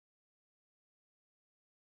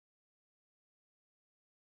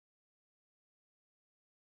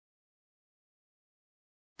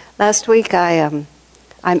Last week I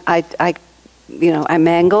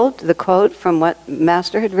mangled the quote from what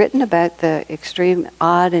Master had written about the extreme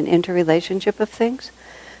odd and interrelationship of things.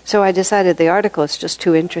 So I decided the article is just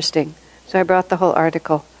too interesting. So I brought the whole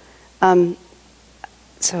article. You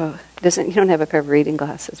don't have a pair of reading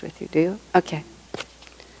glasses with you, do you? Okay.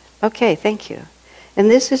 Okay, thank you.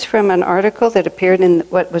 And this is from an article that appeared in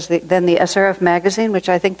what was then the SRF magazine, which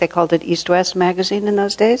I think they called it East West magazine in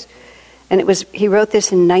those days. And he wrote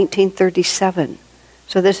this in 1937.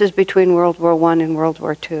 So this is between World War I and World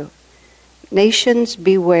War II. Nations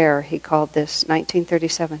Beware, he called this,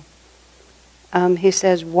 1937. He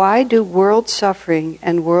says, why do world suffering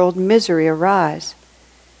and world misery arise?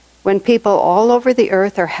 When people all over the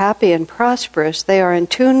earth are happy and prosperous, they are in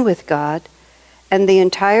tune with God, and the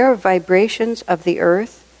entire vibrations of the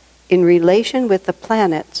earth in relation with the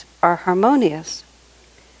planets are harmonious.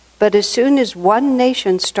 But as soon as one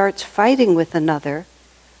nation starts fighting with another,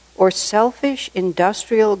 or selfish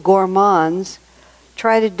industrial gourmands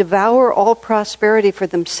try to devour all prosperity for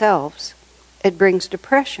themselves, it brings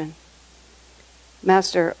depression.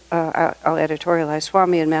 Master, I'll editorialize,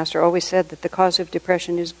 Swami and Master always said that the cause of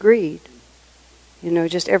depression is greed.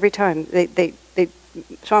 Just every time.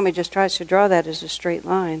 Swami just tries to draw that as a straight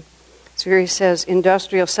line. So here he says,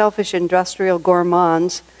 selfish industrial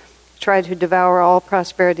gourmands try to devour all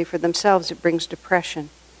prosperity for themselves, it brings depression.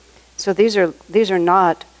 So these are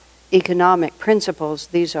not economic principles,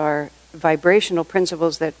 these are vibrational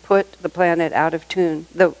principles that put the planet out of tune,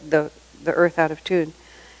 the earth out of tune.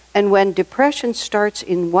 And when depression starts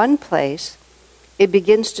in one place, it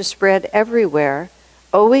begins to spread everywhere,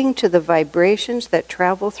 owing to the vibrations that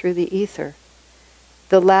travel through the ether.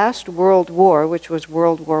 The last World War, which was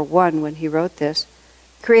World War I when he wrote this,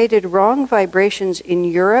 created wrong vibrations in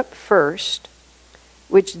Europe first,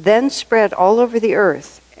 which then spread all over the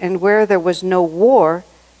earth, and where there was no war,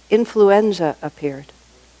 influenza appeared.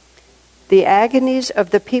 The agonies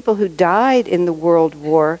of the people who died in the World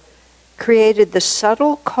War created the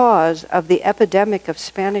subtle cause of the epidemic of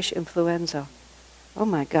Spanish influenza. Oh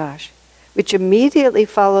my gosh. Which immediately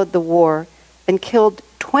followed the war and killed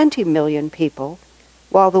 20 million people,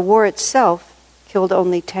 while the war itself killed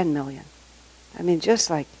only 10 million. I mean, just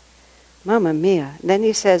like, Mamma Mia. And then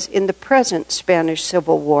he says, in the present Spanish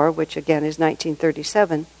Civil War, which again is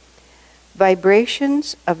 1937,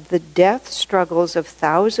 vibrations of the death struggles of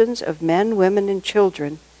thousands of men, women, and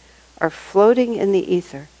children are floating in the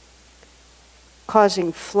ether,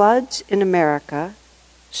 causing floods in America,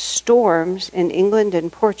 storms in England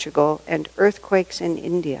and Portugal, and earthquakes in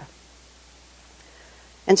India.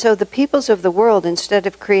 And so the peoples of the world, instead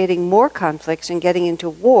of creating more conflicts and getting into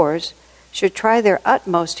wars, should try their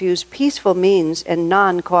utmost to use peaceful means and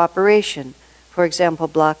non-cooperation, for example,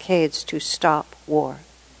 blockades, to stop war.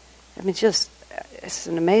 I mean, it's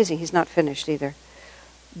an amazing, he's not finished either.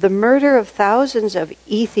 The murder of thousands of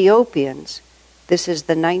Ethiopians, this is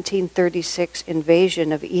the 1936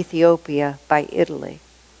 invasion of Ethiopia by Italy.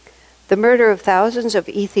 The murder of thousands of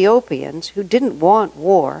Ethiopians who didn't want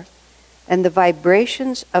war, and the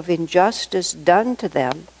vibrations of injustice done to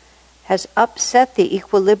them, has upset the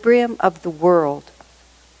equilibrium of the world.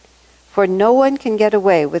 For no one can get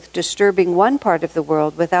away with disturbing one part of the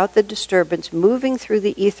world without the disturbance moving through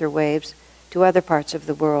the ether waves to other parts of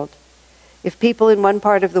the world. If people in one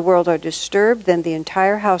part of the world are disturbed, then the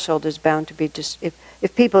entire household is bound to be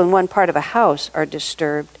if people in one part of a house are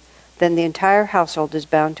disturbed, then the entire household is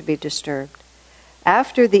bound to be disturbed.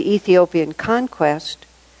 After the Ethiopian conquest,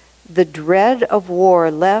 the dread of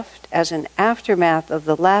war left as an aftermath of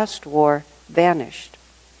the last war vanished.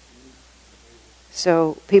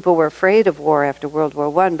 So people were afraid of war after World War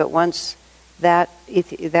I, but once that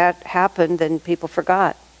happened, then people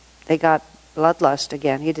forgot. They got bloodlust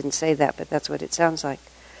again. He didn't say that, but that's what it sounds like.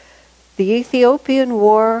 The Ethiopian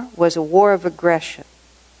war was a war of aggression.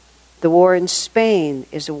 The war in Spain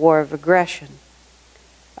is a war of aggression.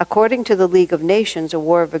 According to the League of Nations, a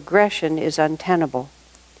war of aggression is untenable.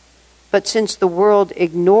 But since the world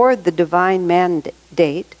ignored the divine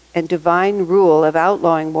mandate and divine rule of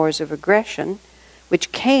outlawing wars of aggression,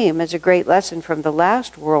 which came as a great lesson from the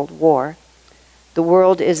last World War, the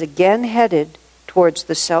world is again headed towards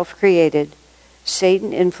the self-created,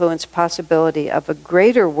 Satan-influenced possibility of a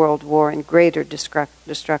greater world war and greater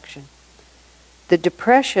destruction. The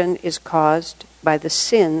depression is caused by the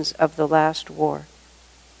sins of the last war.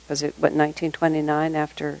 Was it, 1929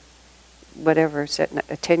 after, whatever,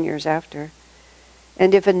 10 years after?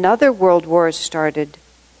 And if another world war is started,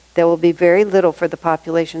 there will be very little for the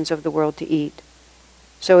populations of the world to eat.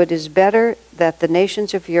 So it is better that the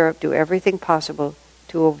nations of Europe do everything possible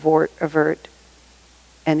to avert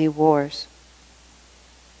any wars.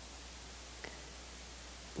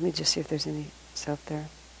 Let me just see if there's any self there.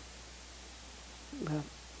 Well,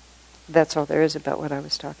 that's all there is about what I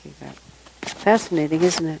was talking about. Fascinating,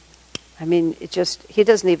 isn't it? I mean, he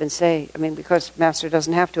doesn't even say, because Master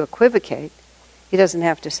doesn't have to equivocate. He doesn't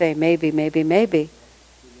have to say maybe, maybe, maybe.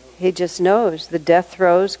 He just knows the death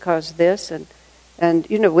throes cause this. And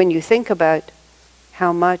when you think about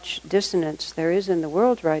how much dissonance there is in the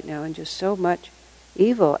world right now, and just so much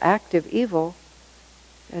evil, active evil,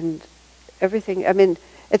 and everything.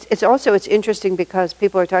 It's interesting because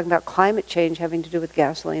people are talking about climate change having to do with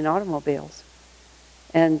gasoline automobiles,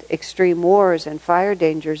 and extreme wars and fire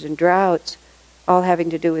dangers and droughts, all having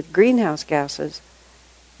to do with greenhouse gases,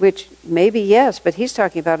 which maybe yes, but he's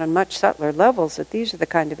talking about on much subtler levels, that these are the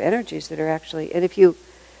kind of energies that are actually, and if you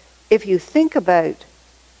think about,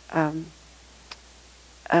 I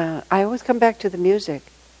always come back to the music,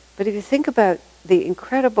 but if you think about the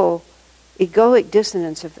incredible egoic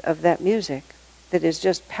dissonance of that music that is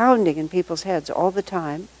just pounding in people's heads all the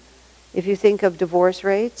time, if you think of divorce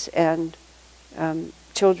rates and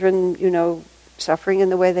children, suffering in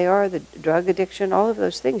the way they are, the drug addiction, all of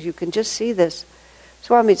those things, you can just see this.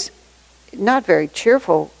 Swami's not very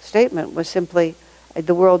cheerful statement was simply,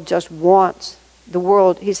 the world just wants,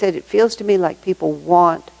 he said, it feels to me like people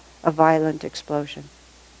want a violent explosion.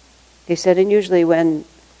 He said, and usually when,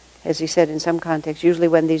 as he said in some context, usually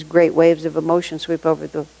when these great waves of emotion sweep over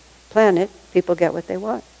the planet, people get what they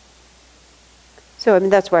want. So,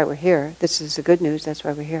 that's why we're here. This is the good news, that's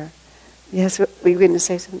why we're here. Yes, were you going to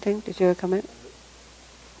say something? Did you have a comment?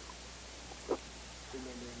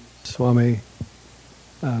 Swami,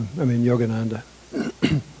 Yogananda,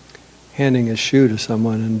 handing a shoe to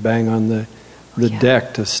someone and bang on the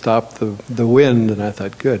deck to stop the wind, and I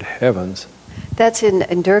thought, good heavens. That's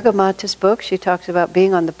in Durga Mata's book. She talks about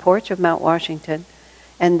being on the porch of Mount Washington,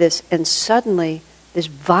 and suddenly this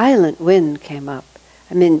violent wind came up.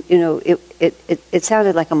 It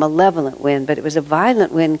sounded like a malevolent wind, but it was a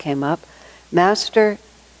violent wind came up. Master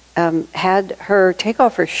had her take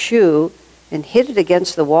off her shoe and hit it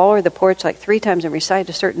against the wall or the porch like 3 times and recite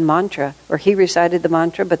a certain mantra, or he recited the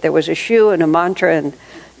mantra, but there was a shoe and a mantra and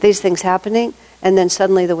these things happening, and then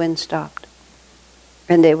suddenly the wind stopped.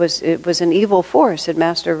 And it was an evil force, and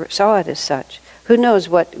Master saw it as such. Who knows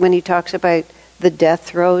what, when he talks about the death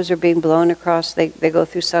throes are being blown across, they go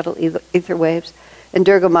through subtle ether waves. And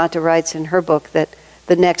Durga Mata writes in her book that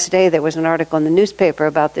the next day there was an article in the newspaper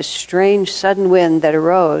about this strange sudden wind that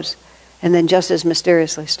arose and then just as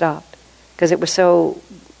mysteriously stopped. Because it was so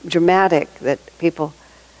dramatic that people,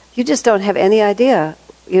 you just don't have any idea.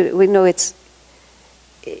 We know it's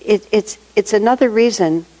another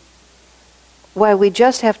reason why we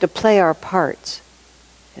just have to play our parts.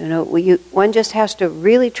 One just has to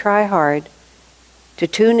really try hard to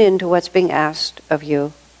tune into what's being asked of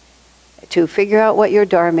you, to figure out what your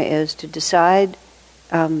dharma is, to decide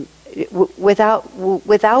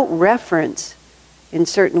without reference in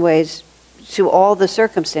certain ways to all the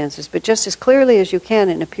circumstances, but just as clearly as you can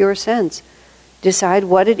in a pure sense, decide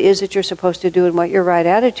what it is that you're supposed to do and what your right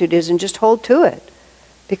attitude is, and just hold to it.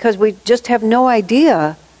 Because we just have no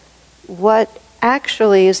idea what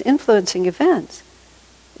actually is influencing events.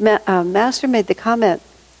 Master made the comment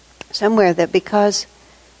somewhere that because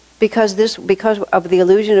of the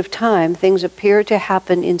illusion of time, things appear to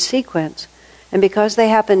happen in sequence, and because they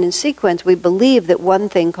happen in sequence, we believe that one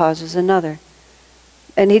thing causes another.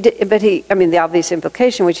 And the obvious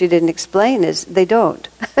implication, which he didn't explain, is they don't.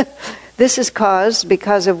 This is caused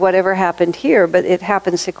because of whatever happened here, but it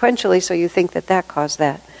happens sequentially, so you think that caused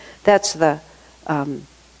that. That's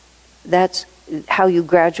how you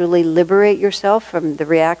gradually liberate yourself from the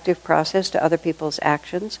reactive process to other people's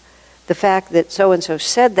actions. The fact that so-and-so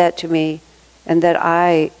said that to me and that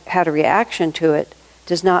I had a reaction to it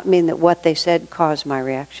does not mean that what they said caused my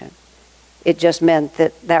reaction. It just meant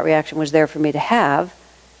that reaction was there for me to have,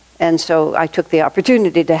 and so I took the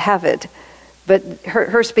opportunity to have it. But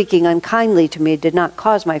her speaking unkindly to me did not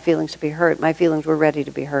cause my feelings to be hurt. My feelings were ready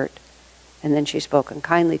to be hurt. And then she spoke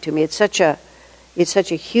unkindly to me. It's such a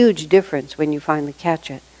huge difference when you finally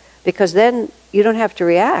catch it. Because then you don't have to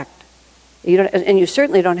react. And you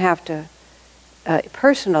certainly don't have to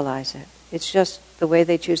personalize it. It's just the way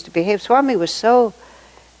they choose to behave. Swami was so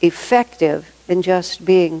effective in just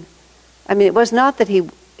being, it was not that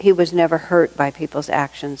he was never hurt by people's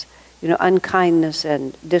actions, unkindness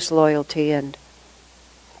and disloyalty and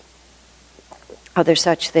other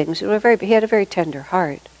such things. He had a very tender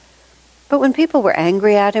heart. But when people were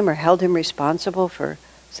angry at him or held him responsible for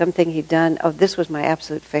something he'd done, this was my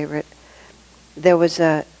absolute favorite. There was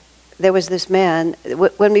this man,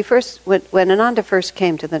 when Ananda first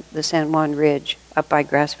came to the San Juan Ridge up by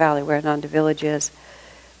Grass Valley where Ananda Village is,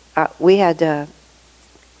 we had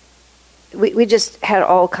we just had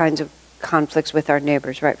all kinds of conflicts with our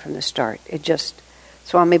neighbors right from the start.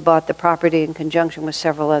 Swami bought the property in conjunction with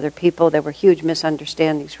several other people. There were huge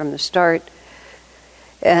misunderstandings from the start.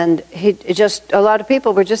 And a lot of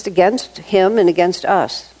people were just against him and against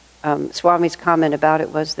us. Swami's comment about it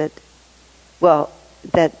was that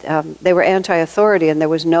they were anti-authority and there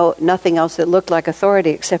was nothing else that looked like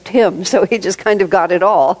authority except him. So he just kind of got it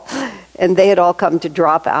all. And they had all come to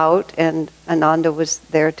drop out and Ananda was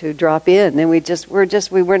there to drop in. And we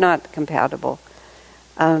were not compatible.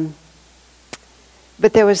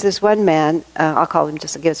 But there was this one man, I'll call him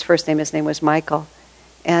just to give his first name. His name was Michael.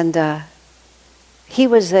 And he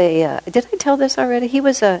was did I tell this already? He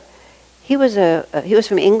was from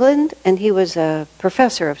England, and he was a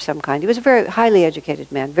professor of some kind. He was a very highly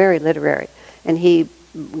educated man, very literary, and he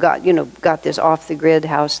got this off-the-grid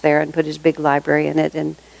house there and put his big library in it,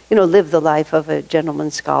 and lived the life of a gentleman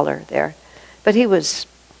scholar there. But he was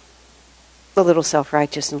a little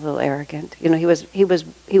self-righteous and a little arrogant. He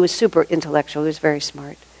was super intellectual. He was very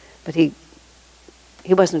smart, but he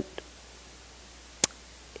wasn't.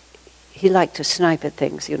 He liked to snipe at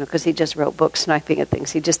things, because he just wrote books sniping at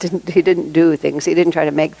things. He didn't do things. He didn't try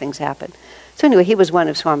to make things happen. So anyway, he was one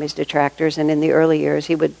of Swami's detractors, and in the early years,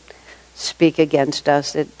 he would speak against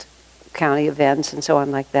us at county events and so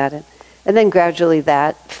on like that. And then gradually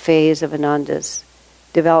that phase of Ananda's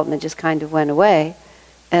development just kind of went away.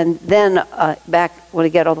 And then back when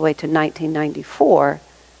we get all the way to 1994,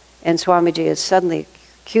 and Swamiji is suddenly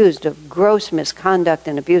accused of gross misconduct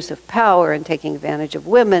and abuse of power and taking advantage of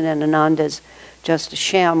women, and Ananda's just a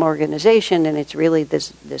sham organization, and it's really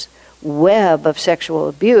this web of sexual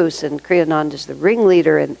abuse, and Kriyananda's the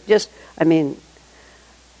ringleader, and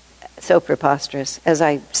so preposterous. As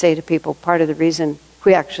I say to people, part of the reason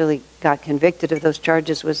we actually got convicted of those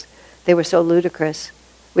charges was they were so ludicrous.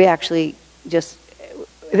 We actually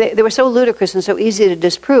they were so ludicrous and so easy to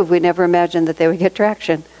disprove, we never imagined that they would get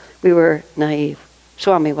traction. We were naive.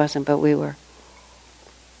 Swami wasn't, but we were.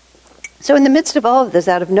 So in the midst of all of this,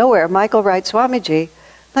 out of nowhere, Michael writes Swamiji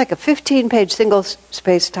like a 15-page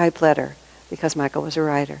single-space type letter, because Michael was a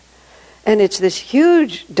writer. And it's this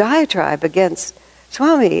huge diatribe against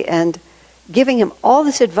Swami and giving him all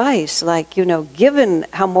this advice, like, given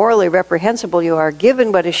how morally reprehensible you are,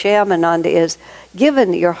 given what a sham Ananda is,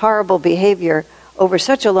 given your horrible behavior over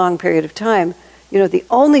such a long period of time, the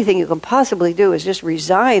only thing you can possibly do is just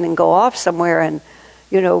resign and go off somewhere and,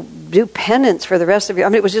 do penance for the rest of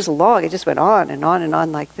your... it was just long. It just went on and on and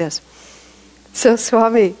on like this. So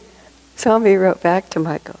Swami wrote back to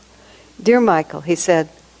Michael. Dear Michael, he said,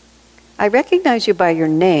 I recognize you by your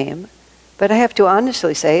name, but I have to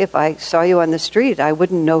honestly say, if I saw you on the street, I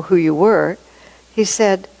wouldn't know who you were. He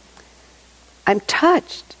said, I'm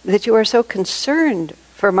touched that you are so concerned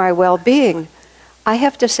for my well-being. I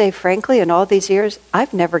have to say, frankly, in all these years,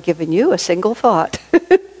 I've never given you a single thought.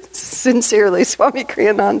 Sincerely, Swami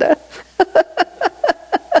Kriyananda.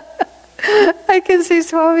 I can see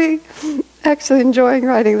Swami actually enjoying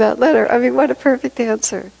writing that letter. What a perfect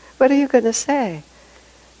answer. What are you going to say?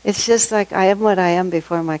 It's just like, I am what I am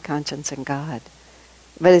before my conscience and God.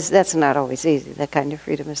 But that's not always easy. That kind of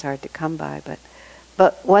freedom is hard to come by.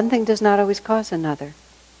 But one thing does not always cause another.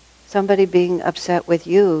 Somebody being upset with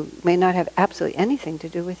you may not have absolutely anything to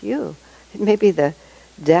do with you. It may be the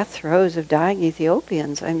death throes of dying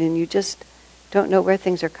Ethiopians. You just don't know where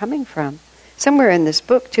things are coming from. Somewhere in this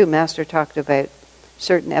book, too, Master talked about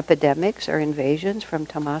certain epidemics or invasions from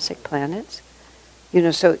tamasic planets.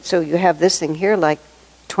 So you have this thing here, like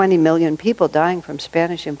 20 million people dying from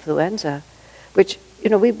Spanish influenza, which,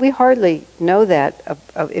 we hardly know that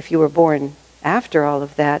if you were born after all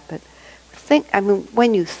of that. But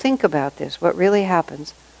when you think about this, what really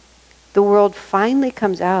happens, the world finally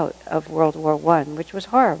comes out of World War I, which was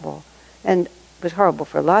horrible. And it was horrible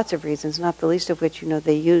for lots of reasons, not the least of which,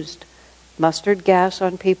 they used mustard gas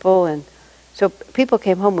on people. And so people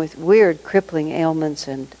came home with weird, crippling ailments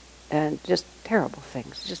and just terrible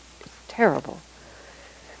things, just terrible.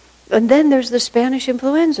 And then there's the Spanish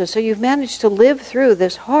influenza. So you've managed to live through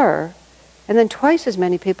this horror, and then twice as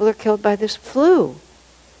many people are killed by this flu.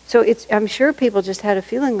 So I'm sure people just had a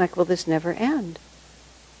feeling like, will this never end?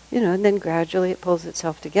 And then gradually it pulls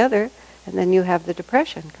itself together, and then you have the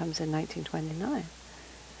Depression comes in 1929.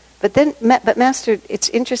 But Master, it's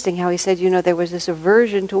interesting how he said, there was this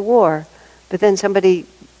aversion to war, but then somebody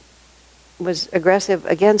was aggressive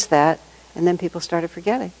against that, and then people started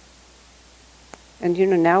forgetting. And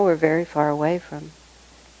now we're very far away from,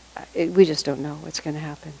 we just don't know what's going to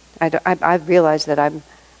happen. I've realized that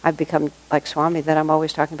I've become like Swami, that I'm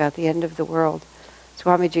always talking about the end of the world.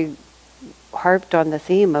 Swamiji harped on the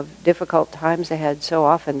theme of difficult times ahead so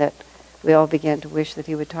often that we all began to wish that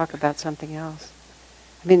he would talk about something else.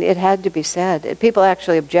 I mean, it had to be said. People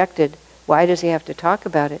actually objected, why does he have to talk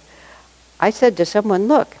about it? I said to someone,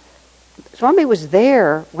 look, Swami was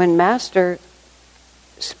there when Master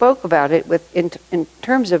spoke about it in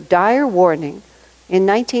terms of dire warning in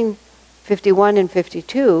 1951 and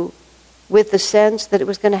 52, with the sense that it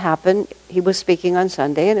was going to happen. He was speaking on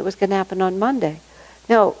Sunday and it was going to happen on Monday.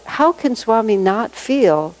 Now, how can Swami not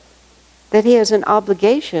feel that he has an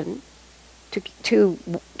obligation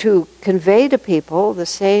to convey to people the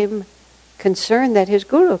same concern that his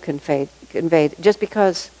guru conveyed, just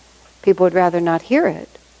because people would rather not hear it?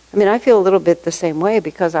 I mean, I feel a little bit the same way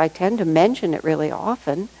because I tend to mention it really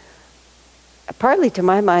often. Partly, to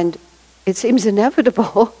my mind, it seems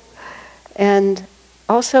inevitable, and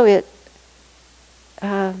also it's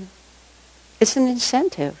an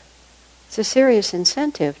incentive. It's a serious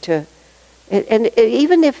incentive to,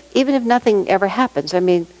 even if nothing ever happens. I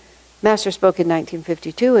mean, Master spoke in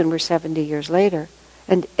 1952, and we're 70 years later,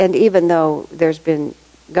 and even though there's been,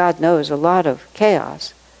 God knows, a lot of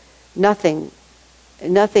chaos, nothing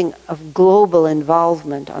of global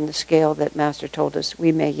involvement on the scale that Master told us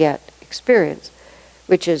we may yet experience,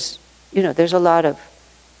 which is, there's a lot of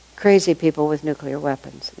crazy people with nuclear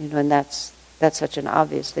weapons, and that's such an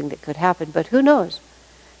obvious thing that could happen, but who knows?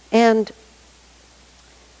 And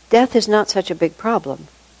death is not such a big problem.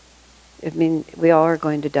 I mean, we all are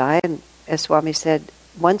going to die, and as Swami said,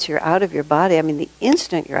 once you're out of your body, I mean, the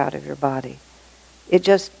instant you're out of your body, it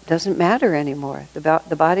just doesn't matter anymore.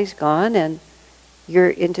 The body's gone, and you're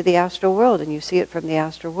into the astral world, and you see it from the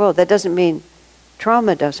astral world. That doesn't mean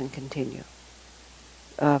trauma doesn't continue,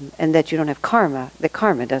 and that you don't have karma. The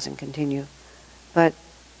karma doesn't continue, but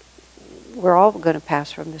we're all going to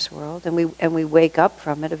pass from this world, and we wake up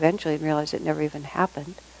from it eventually and realize it never even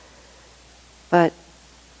happened. But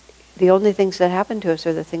the only things that happen to us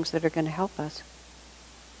are the things that are going to help us.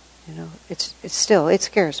 It's still, it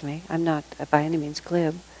scares me. I'm not by any means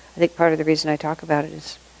glib. I think part of the reason I talk about it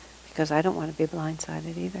is because I don't want to be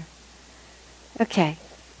blindsided either. Okay.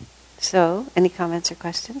 So, any comments or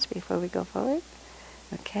questions before we go forward?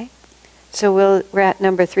 Okay. So we're at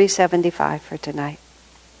number 375 for tonight.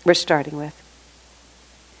 We're starting with.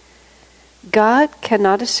 God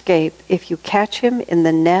cannot escape if you catch him in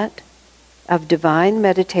the net of divine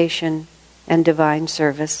meditation and divine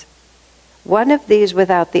service. One of these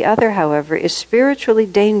without the other, however, is spiritually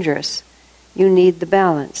dangerous. You need the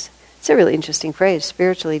balance. It's a really interesting phrase,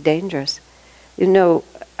 spiritually dangerous.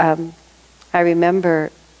 I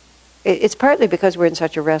remember, it's partly because we're in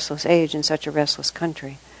such a restless age, in such a restless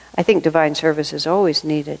country. I think divine service is always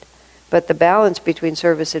needed. But the balance between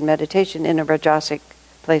service and meditation in a Rajasic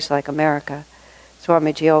place like America,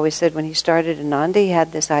 Swamiji always said when he started Ananda, he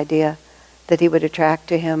had this idea that he would attract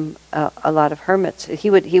to him a lot of hermits. He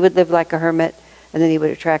would live like a hermit, and then he would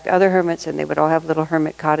attract other hermits, and they would all have little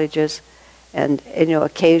hermit cottages. And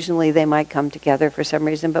occasionally they might come together for some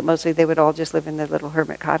reason, but mostly they would all just live in their little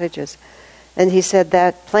hermit cottages. And he said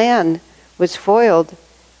that plan was foiled,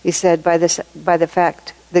 he said, by the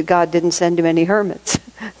fact that God didn't send him any hermits.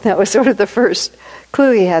 That was sort of the first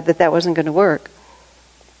clue he had that wasn't going to work.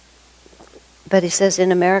 But he says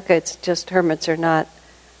in America it's just hermits are not,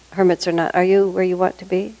 are you where you want to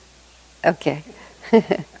be? Okay.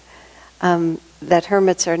 That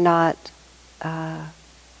hermits are not,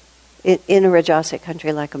 in a Rajasic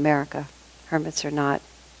country like America, hermits are not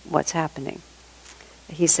what's happening.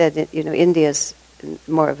 He said, India's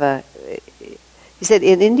more of a, he said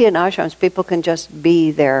in Indian ashrams people can just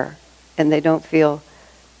be there and they don't feel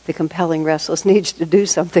the compelling restless needs to do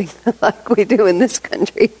something like we do in this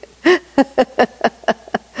country.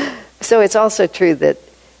 So it's also true that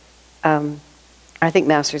I think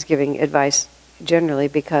Master's giving advice generally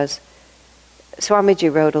because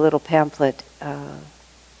Swamiji wrote a little pamphlet.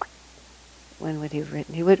 When would he have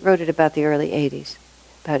written? He wrote it about the early 80s,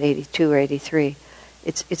 about 82 or 83.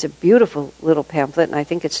 It's a beautiful little pamphlet, and I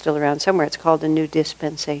think it's still around somewhere. It's called A New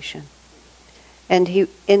Dispensation. And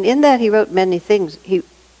in that he wrote many things.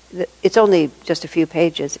 It's only just a few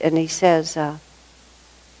pages, and he says,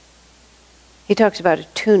 he talks about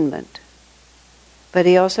attunement, but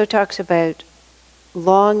he also talks about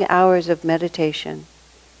long hours of meditation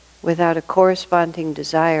without a corresponding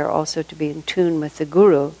desire also to be in tune with the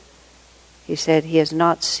Guru. He said he has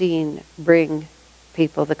not seen bring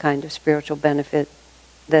people the kind of spiritual benefit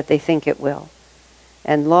that they think it will.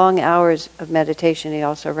 And long hours of meditation, he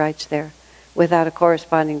also writes there, without a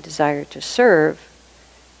corresponding desire to serve,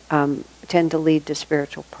 tend to lead to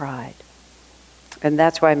spiritual pride. And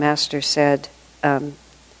that's why Master said,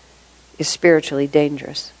 is spiritually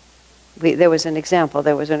dangerous. There was an example.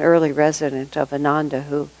 There was an early resident of Ananda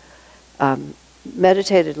who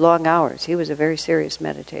meditated long hours. He was a very serious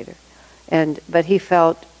meditator. But he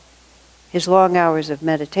felt his long hours of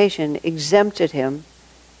meditation exempted him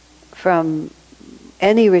from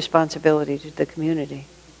any responsibility to the community.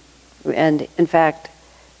 And in fact,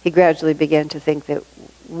 he gradually began to think that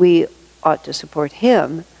we ought to support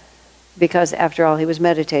him because, after all, he was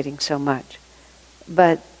meditating so much.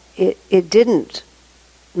 But it didn't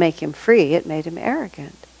make him free, it made him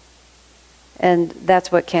arrogant. And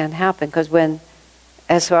that's what can happen, because when,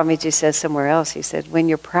 as Swamiji says somewhere else, he said, when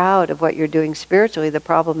you're proud of what you're doing spiritually, the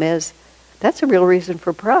problem is, that's a real reason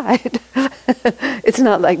for pride. It's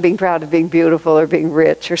not like being proud of being beautiful or being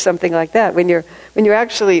rich or something like that. When you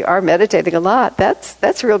actually are meditating a lot,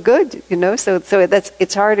 that's real good, you know. So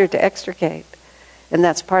it's harder to extricate, and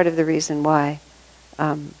that's part of the reason why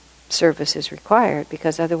service is required,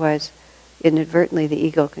 because otherwise, inadvertently, the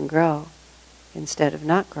ego can grow instead of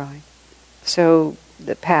not growing. So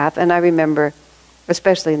the path, and I remember,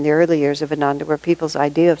 especially in the early years of Ananda, where people's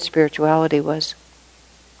idea of spirituality was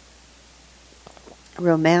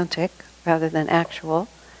romantic rather than actual,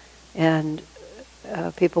 and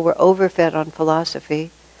people were overfed on philosophy,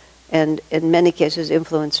 and in many cases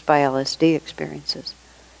influenced by LSD experiences.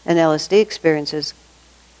 And LSD experiences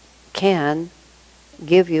can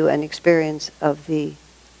give you an experience of the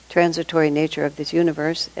transitory nature of this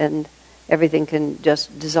universe, and everything can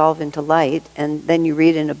just dissolve into light, and then you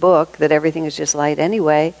read in a book that everything is just light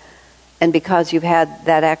anyway, and because you've had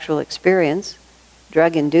that actual experience,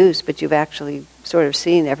 drug-induced, but you've actually sort of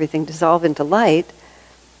seen everything dissolve into light,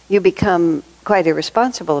 you become quite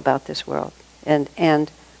irresponsible about this world. And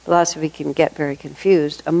philosophy can get very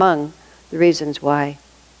confused. Among the reasons why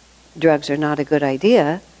drugs are not a good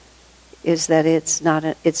idea is that it's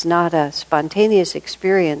not a spontaneous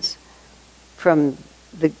experience from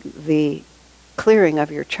the clearing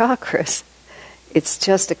of your chakras. It's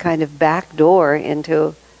just a kind of back door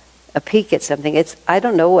into a peek at something. I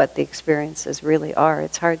don't know what the experiences really are.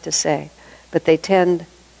 It's hard to say. But they tend,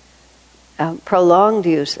 prolonged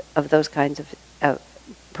use of those kinds of,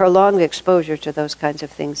 prolonged exposure to those kinds of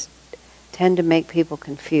things tend to make people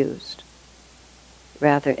confused.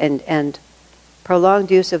 Rather, and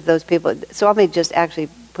prolonged use of those people. So let me just actually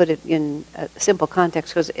put it in a simple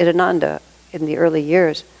context, because at Ananda, in the early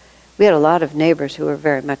years, we had a lot of neighbors who were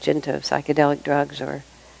very much into psychedelic drugs or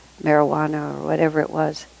marijuana or whatever it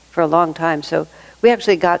was for a long time. So we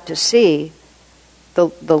actually got to see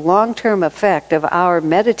the long-term effect of our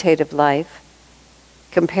meditative life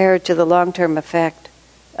compared to the long-term effect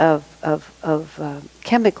of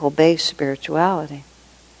chemical-based spirituality,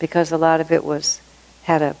 because a lot of it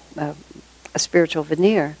had a spiritual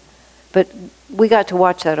veneer. But we got to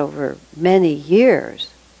watch that over many years,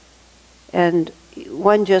 and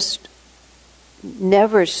one just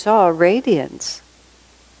never saw radiance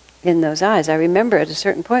in those eyes. I remember at a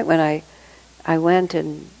certain point when I went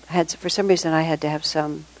and had, for some reason I had to have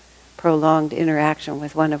some prolonged interaction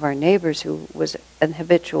with one of our neighbors who was an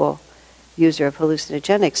habitual user of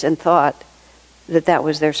hallucinogenics and thought that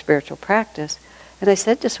was their spiritual practice. And I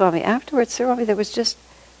said to Swami afterwards, Swami, there was just,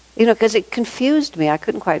 because it confused me. I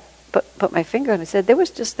couldn't quite put my finger on it. I said, there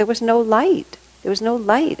was no light. There was no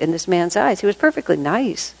light in this man's eyes. He was perfectly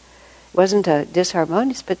nice. It wasn't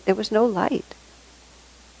disharmonious, but there was no light.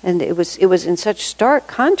 And it was in such stark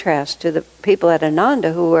contrast to the people at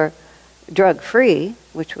Ananda who were drug-free,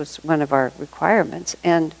 which was one of our requirements,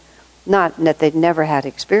 and not that they'd never had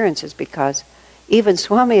experiences, because even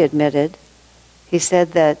Swami admitted, he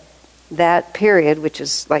said that period, which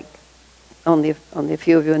is like only a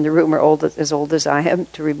few of you in the room are as old as I am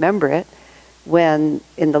to remember it, when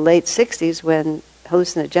in the late 60s, when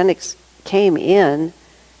hallucinogenics came in,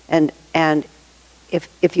 and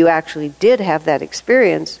if you actually did have that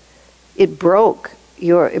experience, it broke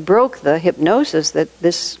the hypnosis that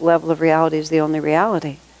this level of reality is the only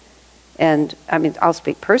reality. And I mean, I'll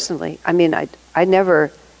speak personally. I mean, I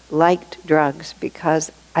never liked drugs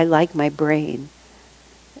because I like my brain.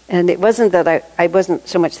 And it wasn't that I wasn't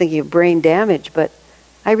so much thinking of brain damage, but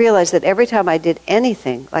I realized that every time I did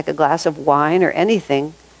anything, like a glass of wine or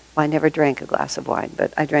anything, well, I never drank a glass of wine,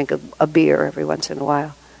 but I drank a beer every once in a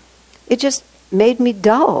while, it just made me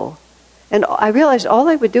dull. And I realized all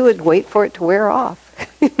I would do is wait for it to wear off,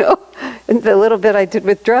 And the little bit I did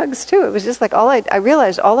with drugs, too. It was just like I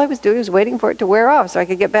realized all I was doing was waiting for it to wear off so I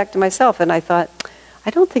could get back to myself. And I thought,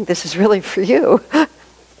 I don't think this is really for you.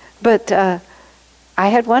 But I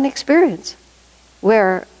had one experience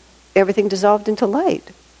where everything dissolved into light.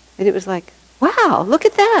 And it was like, wow, look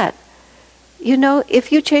at that.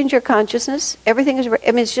 If you change your consciousness, everything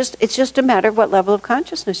is, it's just a matter of what level of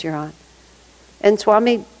consciousness you're on. And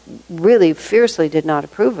Swami really fiercely did not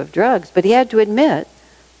approve of drugs, but he had to admit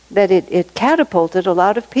that it catapulted a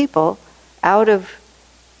lot of people out of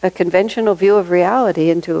a conventional view of reality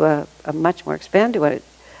into a much more expanded one.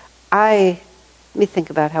 Let me think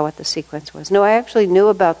about what the sequence was. No, I actually knew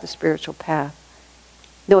about the spiritual path.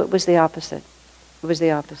 No, it was the opposite. It was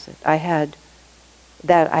the opposite. I had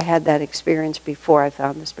that experience before I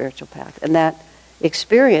found the spiritual path. And that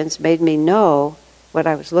experience made me know what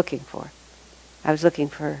I was looking for. I was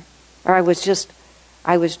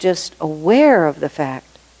just aware of the fact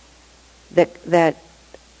that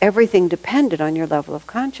everything depended on your level of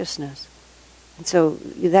consciousness. And so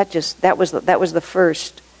that was the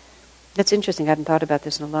first. That's interesting. I hadn't thought about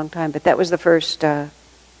this in a long time, but that was the first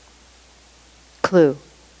clue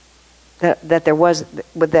that there was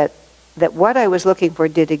that what I was looking for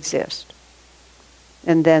did exist.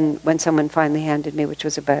 And then when someone finally handed me, which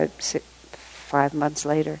was about 5 months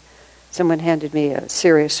later, someone handed me a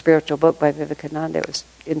serious spiritual book by Vivekananda. It was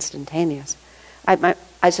instantaneous.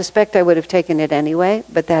 I suspect I would have taken it anyway,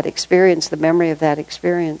 but that experience, the memory of that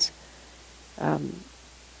experience,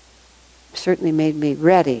 certainly made me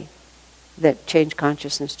ready that change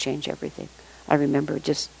consciousness, change everything. I remember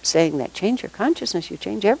just saying that, change your consciousness, you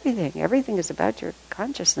change everything. Everything is about your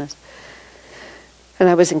consciousness. And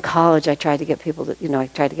I was in college, I tried to get people to, I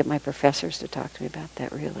tried to get my professors to talk to me about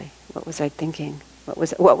that, really. What was I thinking?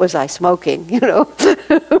 What was I smoking,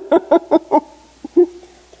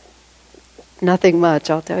 Nothing much,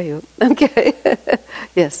 I'll tell you. Okay.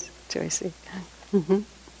 Yes, Joycey. Mm-hmm.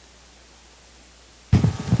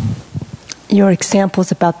 Your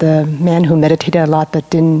examples about the man who meditated a lot but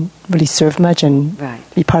didn't really serve much and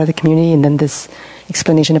be part of the community, and then this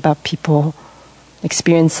explanation about people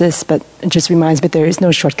experiences, but it just reminds me there is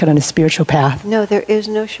no shortcut on a spiritual path. No, there is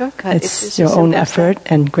no shortcut. It's your own effort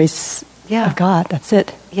and grace of God. That's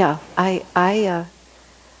it. Yeah, I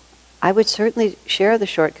would certainly share the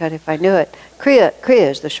shortcut if I knew it. Kriya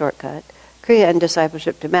is the shortcut. Kriya and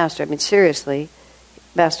discipleship to Master. I mean, seriously,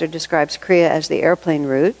 Master describes Kriya as the airplane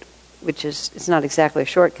route, which it's not exactly a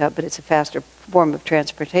shortcut, but it's a faster form of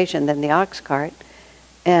transportation than the ox cart.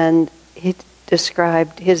 And he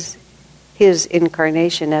described his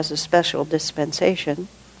incarnation as a special dispensation,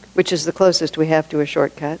 which is the closest we have to a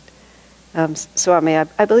shortcut. Swami,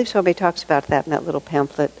 I believe Swami talks about that in that little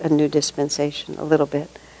pamphlet, A New Dispensation, a little bit,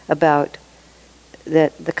 about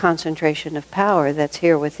the concentration of power that's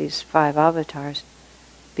here with these 5 avatars,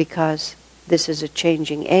 because this is a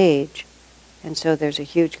changing age, and so there's a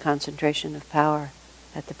huge concentration of power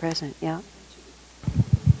at the present, yeah?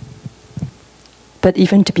 But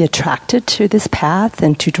even to be attracted to this path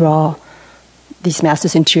and to draw these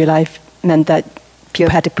masters into your life meant that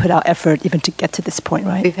people had to put out effort even to get to this point,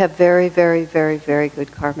 right? We've had very, very, very, very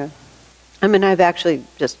good karma. I mean, I've actually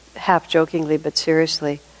just half-jokingly but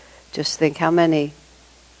seriously just think how many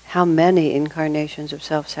incarnations of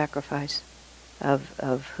self-sacrifice,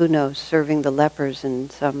 of who knows, serving the lepers in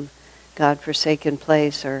some God-forsaken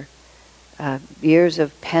place, or years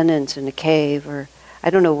of penance in a cave, or I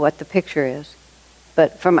don't know what the picture is.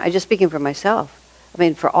 But I'm just speaking for myself. I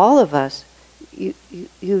mean, for all of us, you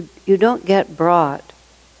don't get brought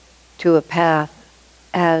to a path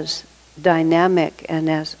as dynamic and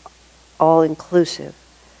as all-inclusive,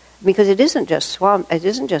 because it isn't just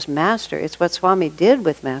Master. It's what Swami did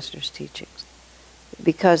with Master's teachings.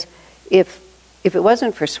 Because if it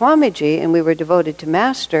wasn't for Swamiji and we were devoted to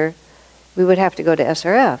Master, we would have to go to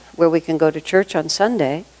SRF, where we can go to church on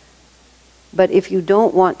Sunday. But if you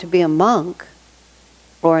don't want to be a monk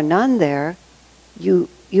or a nun there, you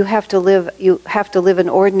have to live an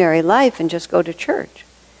ordinary life and just go to church.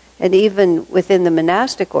 And even within the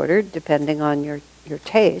monastic order, depending on your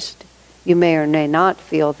taste, you may or may not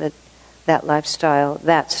feel that lifestyle,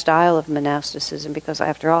 that style of monasticism, because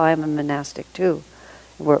after all, I'm a monastic too.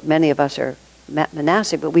 Many of us are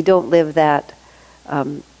monastic, but we don't live that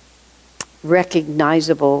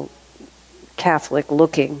recognizable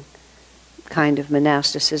Catholic-looking kind of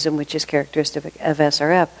monasticism, which is characteristic of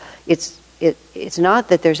SRF. It's not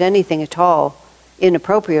that there's anything at all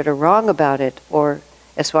inappropriate or wrong about it, or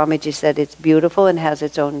as Swamiji said, it's beautiful and has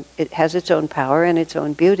its own power and its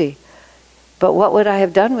own beauty. But what would I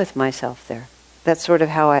have done with myself there? That's sort of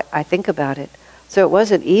how I think about it. So it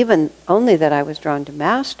wasn't even only that I was drawn to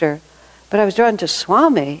Master, but I was drawn to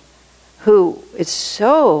Swami, who is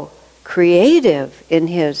so creative in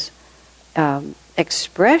his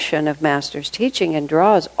expression of Master's teaching and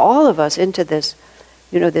draws all of us into this,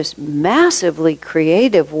 this massively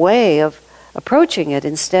creative way of approaching it,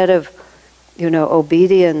 instead of,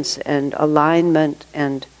 obedience and alignment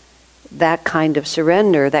and that kind of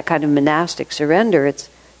surrender, that kind of monastic surrender.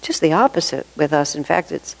 just the opposite with us. In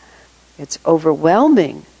fact, it's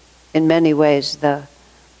overwhelming in many ways, the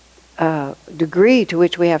degree to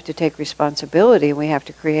which we have to take responsibility and we have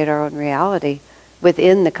to create our own reality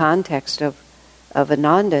within the context of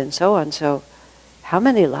Ananda and so on. So how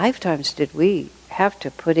many lifetimes did we have to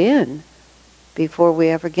put in before we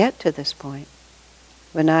ever get to this point?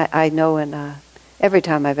 When I know every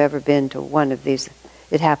time I've ever been to one of these,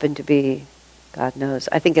 it happened to be, God knows,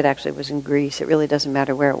 I think it actually was in Greece. It really doesn't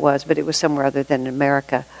matter where it was, but it was somewhere other than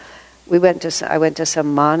America. I went to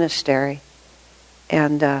some monastery,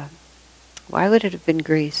 and why would it have been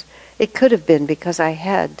Greece? It could have been because I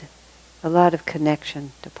had a lot of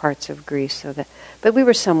connection to parts of Greece. But we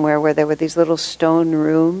were somewhere where there were these little stone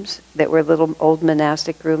rooms that were little old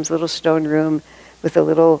monastic rooms, little stone room with a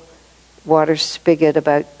little water spigot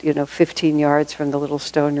about 15 yards from the little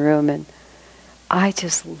stone room, and I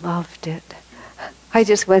just loved it. I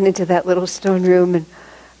just went into that little stone room and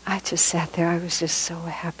I just sat there. I was just so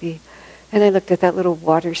happy. And I looked at that little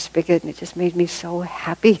water spigot and it just made me so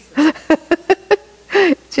happy.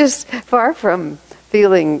 Just far from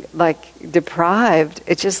feeling like deprived,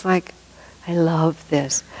 it's just like, I love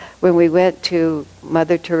this. When we went to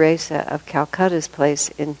Mother Teresa of Calcutta's place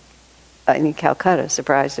in Calcutta,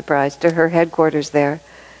 surprise, surprise, to her headquarters there,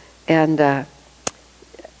 and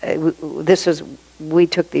we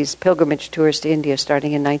took these pilgrimage tours to India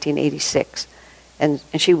starting in 1986, and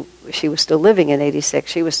she was still living in 86.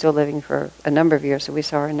 She was still living for a number of years, so we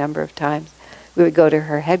saw her a number of times. We would go to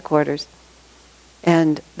her headquarters,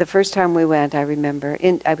 and the first time we went, I remember,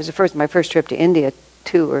 my first trip to India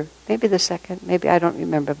too, or maybe the second, maybe I don't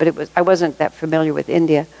remember, but I wasn't that familiar with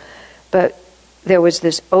India, but there was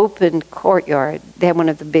this open courtyard. They had one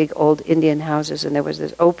of the big old Indian houses, and there was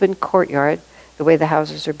this open courtyard. The way the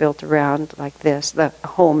houses are built around like this, the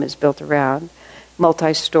home is built around,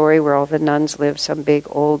 multi-story where all the nuns lived, some big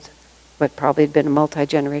old, what probably had been a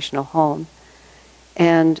multi-generational home.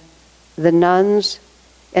 And the nuns,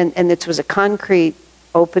 and this was a concrete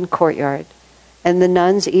open courtyard, and the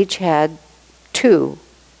nuns each had 2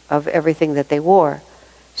 of everything that they wore.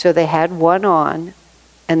 So they had one on,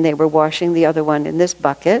 and they were washing the other one in this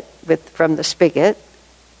bucket from the spigot.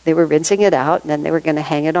 They were rinsing it out, and then they were going to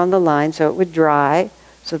hang it on the line so it would dry,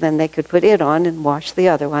 so then they could put it on and wash the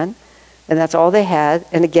other one. And that's all they had.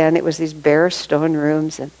 And again, it was these bare stone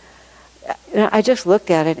rooms. And I just looked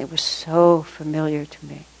at it, and it was so familiar to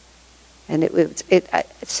me. And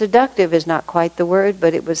seductive is not quite the word,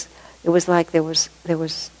 but it was like there was,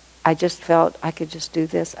 I just felt I could just do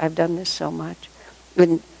this. I've done this so much.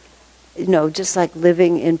 And, just like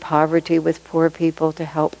living in poverty with poor people to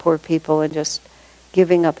help poor people and just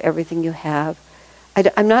giving up everything you have.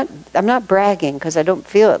 I'm not bragging because I don't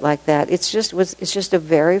feel it like that. It's just a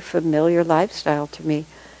very familiar lifestyle to me.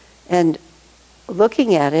 And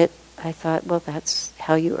looking at it, I thought, well, that's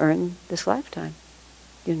how you earn this lifetime.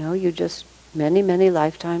 You just many, many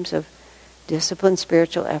lifetimes of disciplined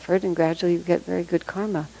spiritual effort, and gradually you get very good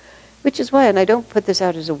karma. Which is why, and I don't put this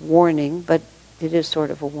out as a warning, but it is sort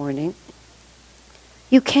of a warning.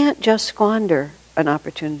 You can't just squander an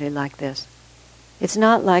opportunity like this. It's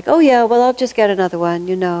not like, oh yeah, well I'll just get another one,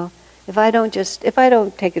 If I don't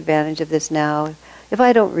take advantage of this now, if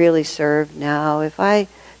I don't really serve now, if I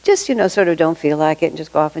just, sort of don't feel like it and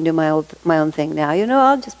just go off and do my own thing now,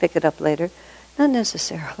 I'll just pick it up later. Not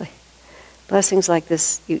necessarily. Blessings like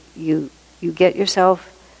this, you get yourself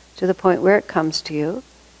to the point where it comes to you,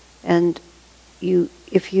 and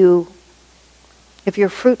if you're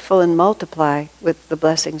fruitful and multiply with the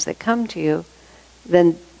blessings that come to you,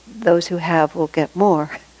 then those who have will get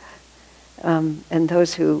more. And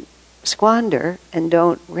those who squander and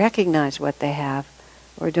don't recognize what they have,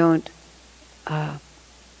 or don't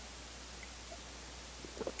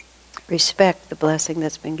respect the blessing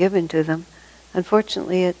that's been given to them,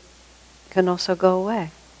 unfortunately it can also go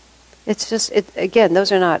away. It's just, again,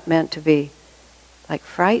 those are not meant to be like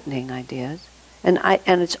frightening ideas. And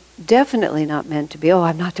it's definitely not meant to be, oh,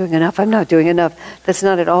 I'm not doing enough. That's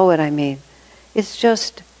not at all what I mean. It's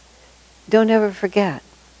just, don't ever forget.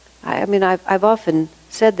 I've often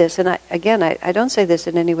said this, and I don't say this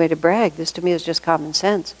in any way to brag. This to me is just common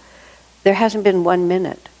sense. There hasn't been 1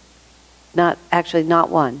 minute, not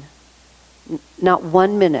one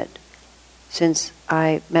minute since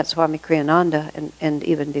I met Swami Kriyananda, and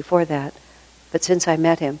even before that, but since I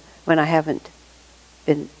met him, when I haven't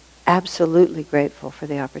been absolutely grateful for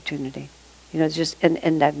the opportunity. It's just,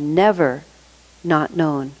 and I've never not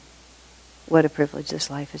known what a privilege this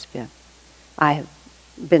life has been. I have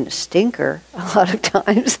been a stinker a lot of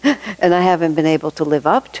times, and I haven't been able to live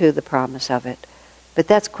up to the promise of it. But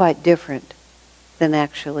that's quite different than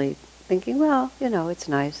actually thinking, well, it's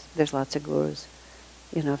nice. There's lots of gurus.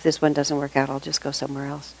 If this one doesn't work out, I'll just go somewhere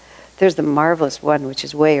else. There's the marvelous one, which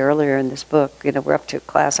is way earlier in this book. We're up to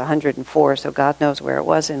class 104, so God knows where it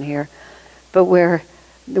was in here. But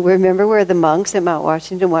remember where the monks at Mount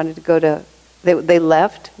Washington wanted to go to, they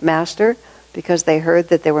left Master because they heard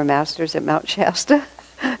that there were masters at Mount Shasta.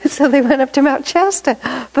 So they went up to Mount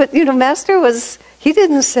Shasta. But, Master he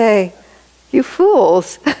didn't say, you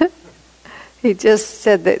fools. He just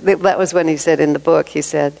said that was when he said in the book, he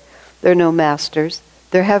said, there are no masters.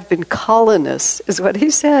 There have been colonists, is what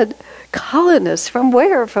he said. Colonists, from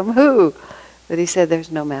where, from who? But he said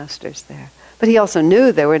there's no masters there. But he also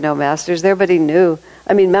knew there were no masters there, but he knew,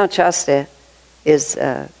 Mount Shasta is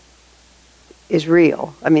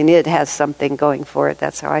real. It has something going for it.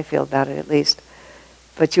 That's how I feel about it, at least.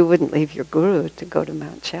 But you wouldn't leave your guru to go to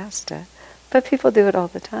Mount Shasta. But people do it all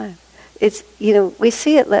the time. It's, we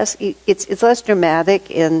see it less, it's less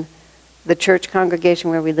dramatic in the church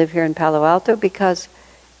congregation where we live here in Palo Alto because,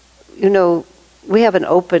 we have an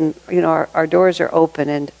open, our doors are open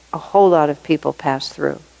and a whole lot of people pass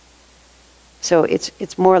through. So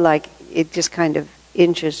it's more like it just kind of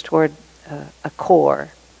inches toward a core.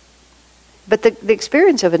 But the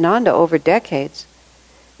experience of Ananda over decades,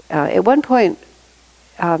 at one point,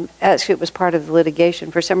 actually it was part of the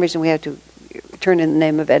litigation. For some reason we had to turn in the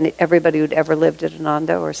name of everybody who'd ever lived at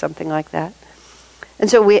Ananda or something like that. And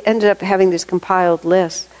so we ended up having this compiled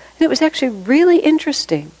list. And it was actually really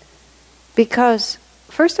interesting because,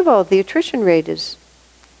 first of all, the attrition rate is,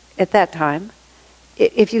 at that time,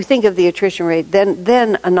 if you think of the attrition rate,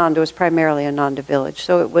 then Ananda was primarily Ananda Village.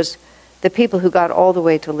 So it was the people who got all the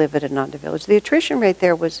way to live at Ananda Village. The attrition rate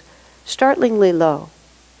there was startlingly low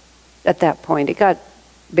at that point. It got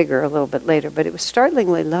bigger a little bit later, but it was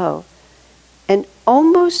startlingly low. And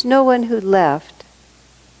almost no one who left,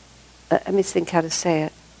 let me think how to say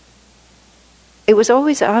it. It was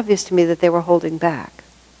always obvious to me that they were holding back.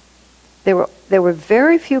 There were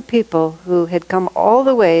very few people who had come all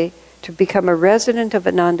the way to become a resident of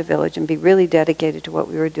Ananda Village and be really dedicated to what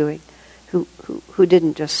we were doing, who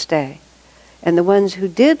didn't just stay. And the ones who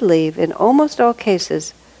did leave, in almost all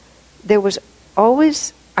cases, there was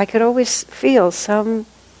always, I could always feel some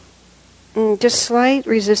just slight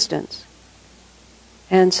resistance.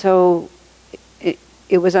 And so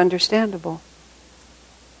it was understandable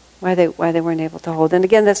why they weren't able to hold. And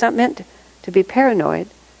again, that's not meant to be paranoid,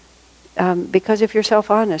 because if you're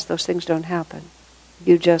self-honest, those things don't happen.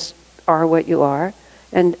 You just are what you are,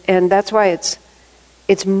 and that's why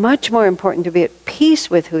it's much more important to be at peace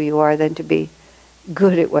with who you are than to be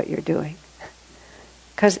good at what you're doing.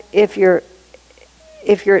 Because if you're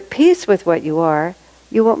at peace with what you are,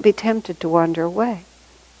 you won't be tempted to wander away.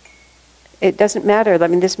 It doesn't matter.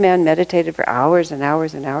 This man meditated for hours and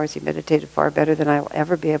hours and hours. He meditated far better than I will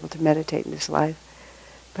ever be able to meditate in this life.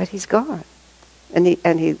 But he's gone. And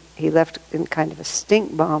he left in kind of a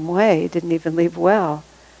stink bomb way. He didn't even leave well.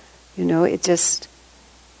 It just,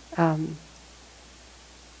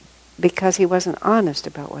 because he wasn't honest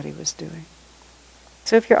about what he was doing.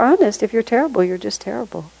 So if you're honest, if you're terrible, you're just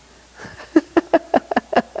terrible.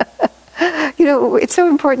 It's so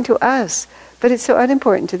important to us, but it's so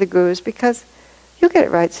unimportant to the gurus because you'll get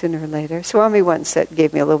it right sooner or later. Swami once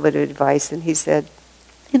gave me a little bit of advice, and he said,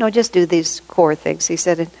 just do these core things. He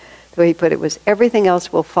said, and the way he put it was, everything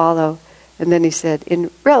else will follow. And then he said,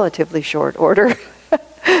 in relatively short order,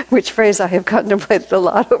 which phrase I have contemplated a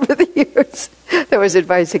lot over the years. That was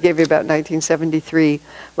advice he gave me about 1973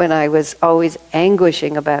 when I was always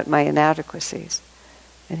anguishing about my inadequacies.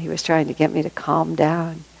 And he was trying to get me to calm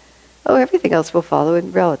down. Oh, everything else will follow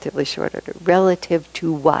in relatively short order. Relative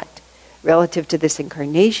to what? Relative to this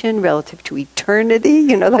incarnation? Relative to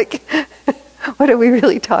eternity? What are we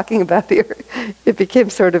really talking about here? It became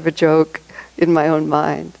sort of a joke in my own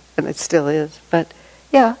mind, and it still is. But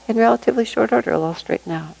yeah, in relatively short order, it'll all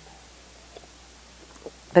straighten out.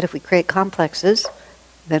 But if we create complexes,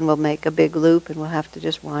 then we'll make a big loop and we'll have to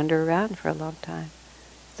just wander around for a long time.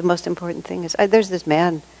 The most important thing is, there's this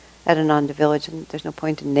man at Ananda Village, and there's no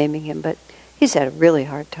point in naming him, but he's had a really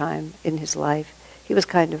hard time in his life. He was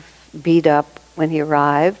kind of beat up when he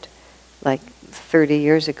arrived, like 30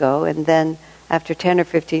 years ago, and then after 10 or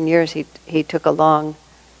 15 years, he took a long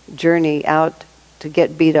journey out to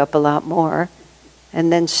get beat up a lot more,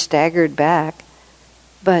 and then staggered back.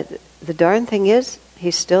 But the darn thing is,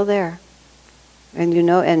 he's still there, and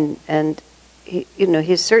and he,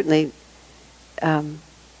 he's certainly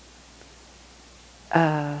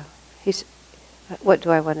he's, what do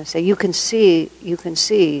I want to say? You can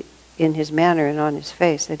see in his manner and on his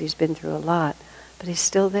face that he's been through a lot, but he's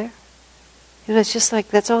still there. It's just like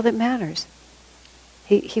that's all that matters.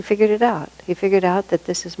 he figured it out. He figured out that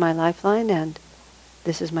this is my lifeline, and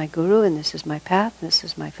this is my guru, and this is my path, and this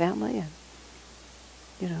is my family,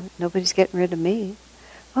 and nobody's getting rid of me.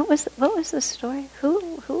 What was the story?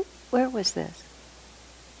 Where was this?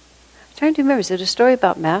 I'm trying to remember. Is it a story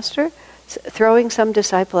about Master throwing some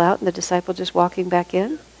disciple out and the disciple just walking back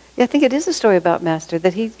in? Yeah, I think it is a story about Master,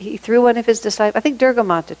 that he threw one of his disciples. I think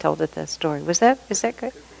Durgamata told it, that story. Is that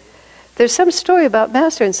good? There's some story about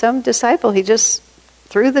Master and some disciple, he just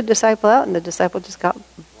threw the disciple out and the disciple just got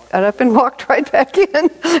up and walked right back in.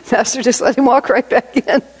 Master just let him walk right back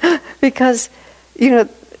in. Because, the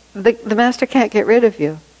Master can't get rid of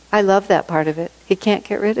you. I love that part of it. He can't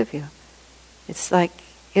get rid of you. It's like,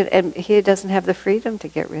 and he doesn't have the freedom to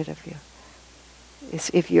get rid of you.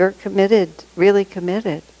 If you're committed, really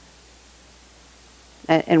committed,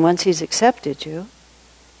 and once he's accepted you,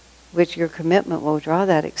 which your commitment will draw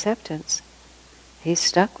that acceptance, he's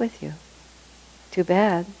stuck with you. Too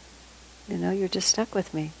bad. You're just stuck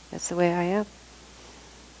with me. That's the way I am.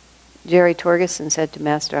 Jerry Torgerson said to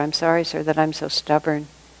Master, "I'm sorry, sir, that I'm so stubborn."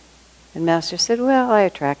 And Master said, "Well, I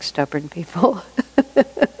attract stubborn people."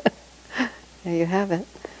 There you have it.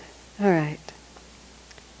 All right.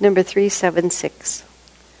 Number 376.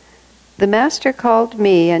 The Master called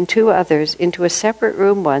me and 2 others into a separate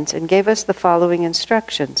room once and gave us the following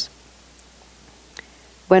instructions.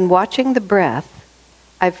 When watching the breath,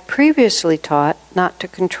 I've previously taught not to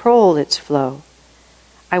control its flow.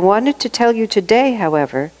 I wanted to tell you today,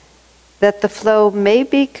 however, that the flow may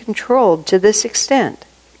be controlled to this extent.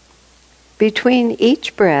 Between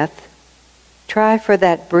each breath, try for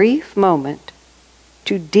that brief moment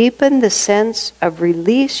to deepen the sense of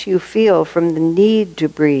release you feel from the need to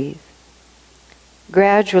breathe.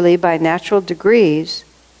 Gradually, by natural degrees,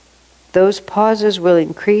 those pauses will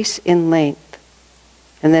increase in length.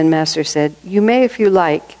 And then Master said, "You may, if you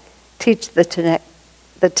like, teach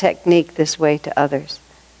the technique this way to others."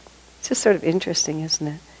 It's just sort of interesting, isn't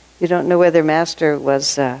it? You don't know whether Master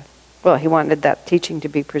was, he wanted that teaching to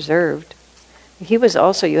be preserved. He was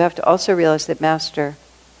also, you have to also realize that Master,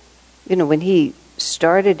 when he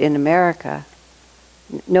started in America,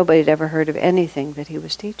 nobody had ever heard of anything that he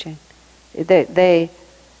was teaching.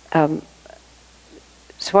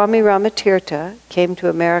 Swami Ramatirtha came to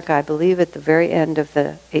America, I believe, at the very end of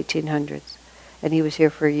the 1800s, and he was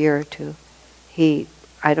here for a year or two.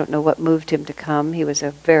 I don't know what moved him to come. He was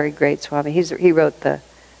a very great Swami. He wrote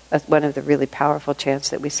one of the really powerful chants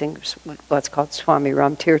that we sing, what's called Swami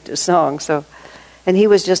Ramatirtha song. And he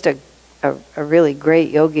was just a really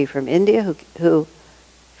great yogi from India who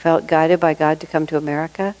felt guided by God to come to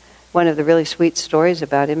America. One of the really sweet stories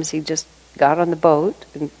about him is he just got on the boat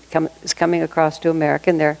and is coming across to America,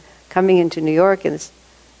 and they're coming into New York, and this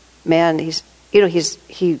man,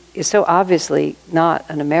 he is so obviously not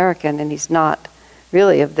an American, and he's not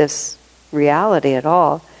really of this reality at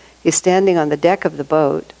all. He's standing on the deck of the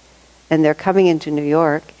boat, and they're coming into New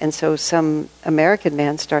York, and so some American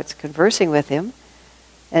man starts conversing with him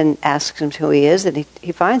and asks him who he is, and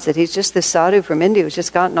he finds that he's just this sadhu from India who's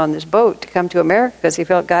just gotten on this boat to come to America because he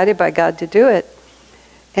felt guided by God to do it.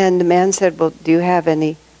 And the man said, "Well, do you have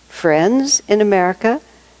any friends in America?"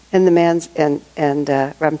 And the man and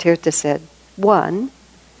Ramatirtha said, "One."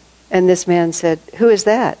 And this man said, "Who is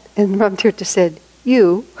that?" And Ramatirtha said,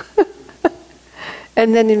 "You."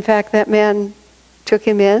 And then, in fact, that man took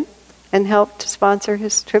him in and helped to sponsor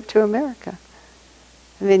his trip to America.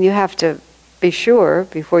 I mean, you have to be sure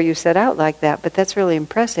before you set out like that, but that's really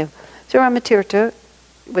impressive. So Ramatirtha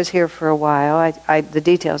was here for a while. The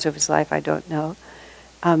details of his life I don't know.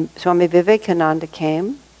 Swami Vivekananda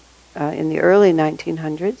came in the early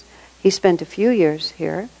 1900s. He spent a few years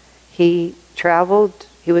here. He traveled.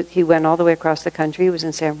 He went all the way across the country. He was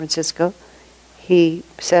in San Francisco. He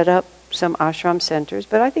set up some ashram centers,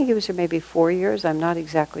 but I think he was here maybe 4 years. I'm not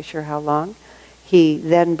exactly sure how long. He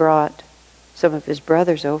then brought some of his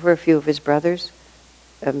brothers over. A few of his brothers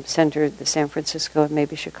centered the San Francisco and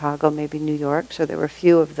maybe Chicago, maybe New York. So there were a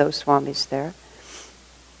few of those swamis there.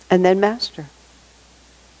 And then Master.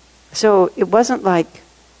 So it wasn't like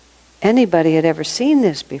anybody had ever seen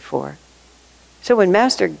this before. So when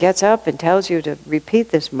Master gets up and tells you to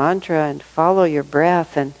repeat this mantra and follow your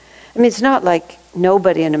breath, and I mean, it's not like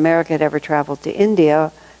nobody in America had ever traveled to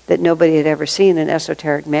India, that nobody had ever seen an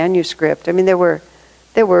esoteric manuscript. I mean, there were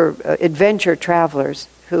adventure travelers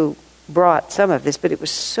who brought some of this, but it was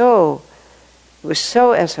so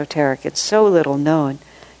esoteric. It's so little known.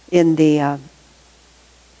 In the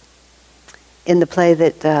play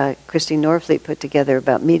that Christine Norfleet put together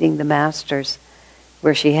about meeting the masters,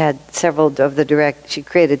 where she had several of she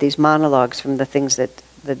created these monologues from the things that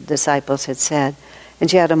the disciples had said.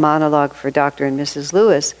 And she had a monologue for Dr. and Mrs.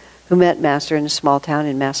 Lewis, who met Master in a small town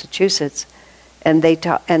in Massachusetts. And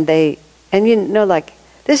you know, like,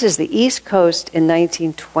 this is the East Coast in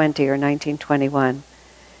 1920 or 1921.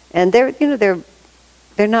 And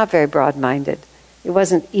they're not very broad-minded. It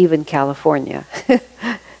wasn't even California.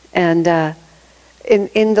 And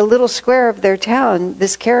in the little square of their town,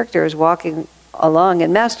 this character is walking along,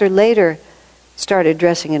 and Master later started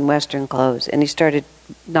dressing in Western clothes, and he started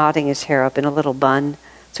knotting his hair up in a little bun,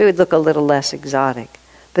 so he would look a little less exotic.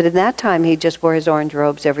 But in that time, he just wore his orange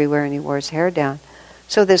robes everywhere, and he wore his hair down.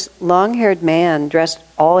 So this long-haired man dressed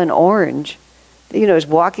all in orange, is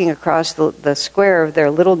walking across the square of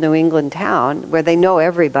their little New England town where they know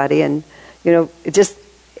everybody, and it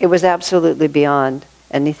was absolutely beyond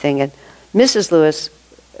anything. And Mrs. Lewis,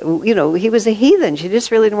 he was a heathen. She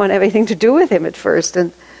just really didn't want to have anything to do with him at first.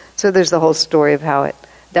 And so there's the whole story of how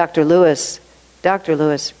Dr. Lewis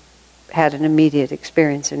had an immediate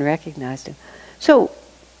experience and recognized him. So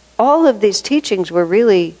all of these teachings were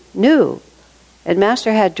really new, and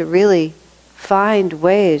Master had to really find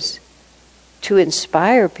ways to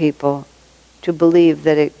inspire people to believe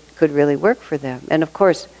that it could really work for them. And of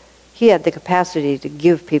course, he had the capacity to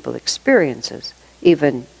give people experiences,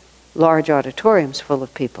 even large auditoriums full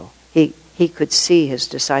of people. He could see his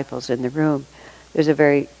disciples in the room. There's a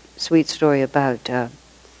very sweet story about,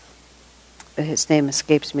 his name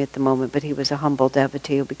escapes me at the moment, but he was a humble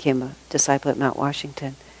devotee who became a disciple at Mount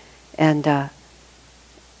Washington. And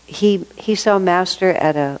he saw Master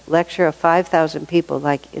at a lecture of 5,000 people,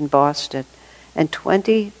 like in Boston. And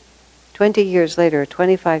 20 years later, or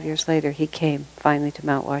 25 years later, he came finally to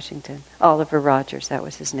Mount Washington. Oliver Rogers, that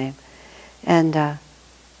was his name. And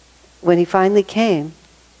when he finally came,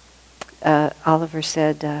 Oliver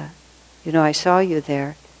said, I saw you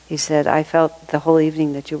there. He said, I felt the whole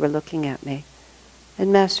evening that you were looking at me.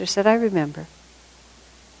 And Master said, I remember.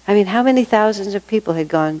 I mean, how many thousands of people had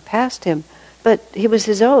gone past him? But he was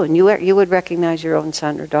his own. You would recognize your own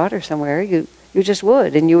son or daughter somewhere. You just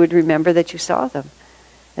would, and you would remember that you saw them.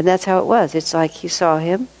 And that's how it was. It's like he saw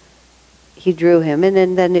him, he drew him,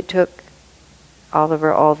 and then it took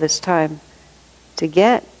Oliver all this time to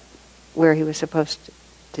get where he was supposed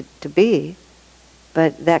to be,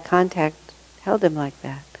 but that contact held him like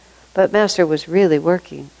that. But Master was really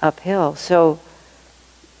working uphill, so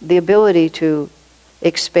the ability to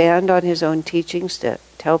expand on his own teachings, to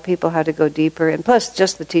tell people how to go deeper, and plus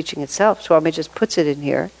just the teaching itself, Swami just puts it in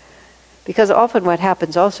here. Because often what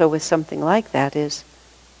happens also with something like that is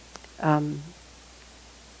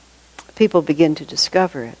people begin to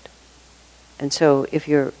discover it. And so if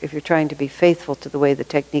you're trying to be faithful to the way the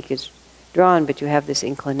technique is drawn, but you have this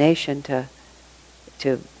inclination to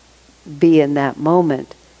be in that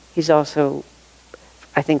moment, he's also,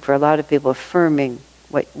 I think for a lot of people, affirming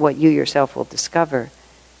what you yourself will discover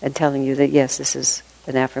and telling you that, yes, this is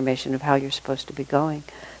an affirmation of how you're supposed to be going.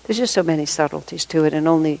 There's just so many subtleties to it, and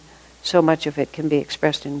only so much of it can be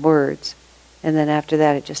expressed in words. And then after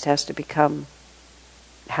that, it just has to become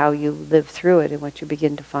how you live through it and what you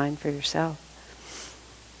begin to find for yourself.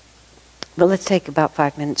 But let's take about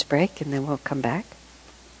 5 minutes break, and then we'll come back.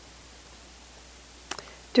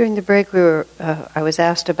 During the break, I was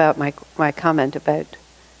asked about my comment about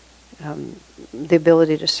the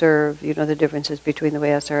ability to serve, the differences between the way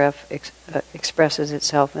SRF expresses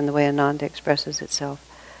itself and the way Ananda expresses itself.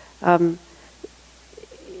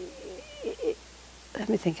 Let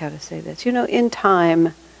me think how to say this. In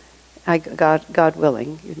time, God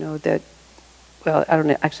willing, that, well, I don't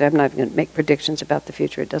know, actually I'm not even going to make predictions about the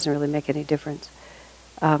future. It doesn't really make any difference.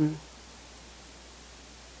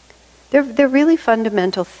 They're really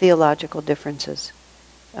fundamental theological differences.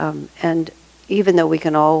 And even though we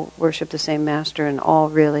can all worship the same Master and all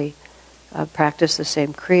really practice the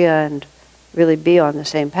same Kriya and really be on the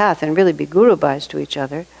same path and really be guru-bhais to each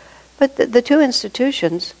other, but the two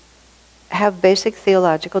institutions have basic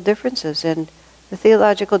theological differences, and the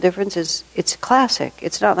theological difference is, it's classic.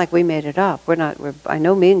 It's not like we made it up. We're by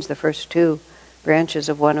no means the first two branches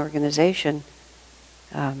of one organization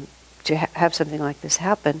to have something like this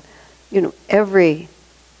happen.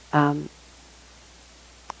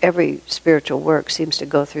 Every spiritual work seems to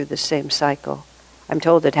go through the same cycle. I'm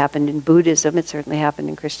told it happened in Buddhism. It certainly happened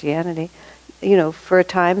in Christianity. For a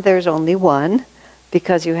time there's only one,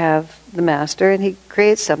 because you have the Master and he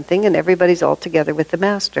creates something and everybody's all together with the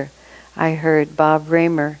Master. I heard Bob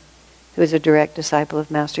Raymer, who is a direct disciple of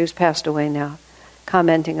Master, who's passed away now,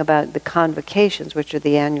 commenting about the convocations, which are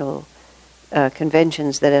the annual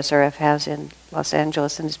conventions that SRF has in Los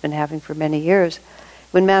Angeles and has been having for many years.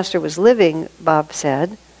 When Master was living, Bob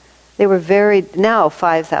said, they were now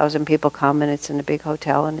 5,000 people come, and it's in a big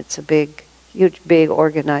hotel and it's a big huge, big,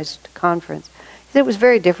 organized conference. He said it was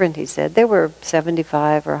very different, he said. There were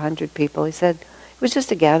 75 or 100 people. He said it was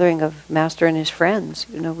just a gathering of Master and his friends.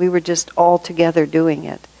 We were just all together doing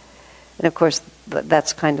it. And of course,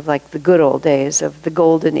 that's kind of like the good old days of the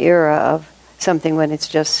golden era of something when it's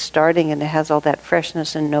just starting and it has all that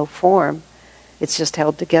freshness and no form. It's just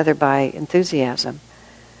held together by enthusiasm.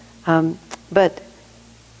 But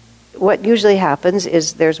what usually happens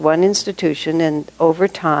is there's one institution, and over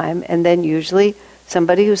time, and then usually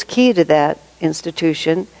somebody who's key to that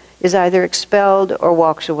institution is either expelled or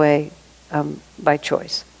walks away by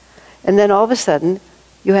choice. And then all of a sudden,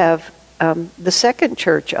 you have the second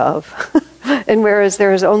church of, and whereas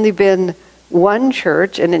there has only been one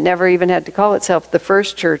church, and it never even had to call itself the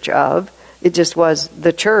first church of, it just was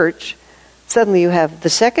the church, suddenly you have the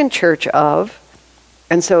second church of,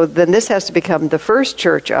 and so then this has to become the first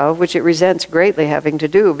church of, which it resents greatly having to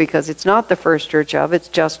do, because it's not the first church of, it's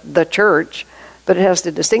just the church, but it has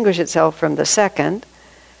to distinguish itself from the second,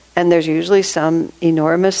 and there's usually some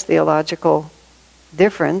enormous theological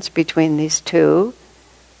difference between these two,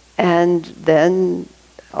 and then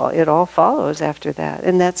it all follows after that.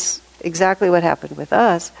 And that's exactly what happened with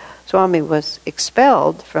us. Swami was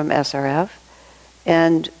expelled from SRF,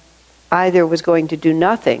 and either was going to do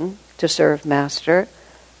nothing to serve Master.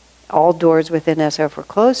 All doors within SRF were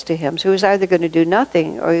closed to him, so he was either going to do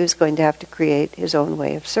nothing or he was going to have to create his own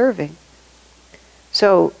way of serving.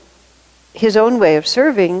 So his own way of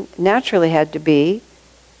serving naturally had to be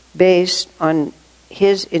based on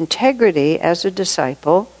his integrity as a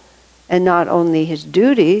disciple, and not only his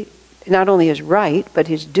duty, not only his right, but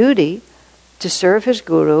his duty to serve his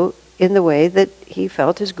guru in the way that he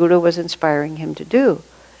felt his guru was inspiring him to do,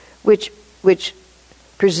 which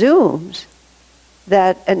presumes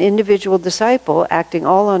that an individual disciple acting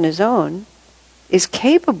all on his own is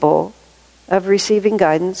capable of receiving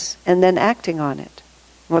guidance and then acting on it.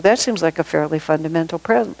 Well, that seems like a fairly fundamental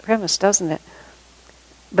premise, doesn't it?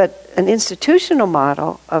 But an institutional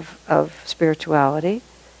model of spirituality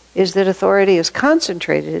is that authority is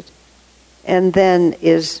concentrated, and then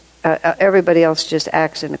is everybody else just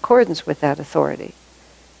acts in accordance with that authority.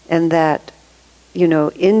 And that,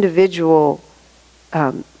 individual,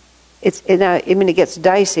 it gets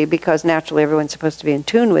dicey because naturally everyone's supposed to be in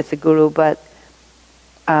tune with the guru, but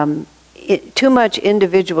too much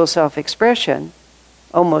individual self-expression,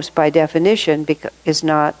 almost by definition, is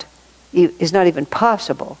not even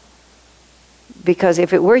possible. Because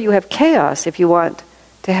if it were, you have chaos. If you want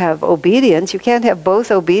to have obedience, you can't have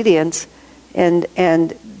both obedience and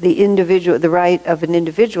the right of an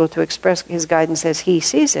individual to express his guidance as he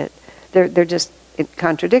sees it. They're just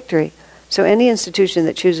contradictory. So any institution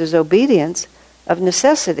that chooses obedience of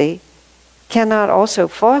necessity cannot also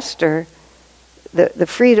foster the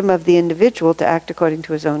freedom of the individual to act according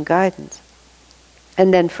to his own guidance.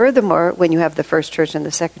 And then furthermore, when you have the first church and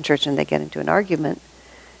the second church and they get into an argument,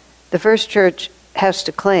 the first church has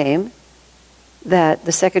to claim that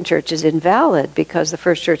the second church is invalid because the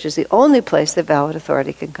first church is the only place that valid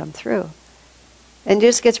authority can come through. And it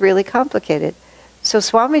just gets really complicated. So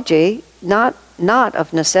Swamiji, not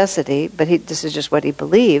of necessity, but this is just what he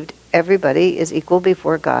believed, everybody is equal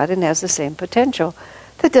before God and has the same potential.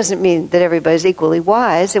 That doesn't mean that everybody's equally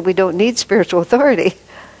wise, that we don't need spiritual authority.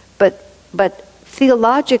 But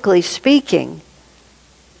theologically speaking,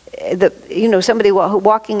 somebody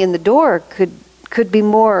walking in the door could be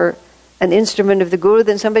more an instrument of the guru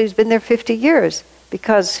than somebody who's been there 50 years,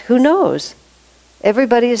 because who knows?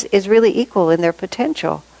 Everybody is really equal in their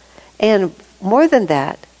potential. And more than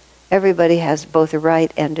that, everybody has both a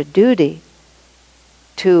right and a duty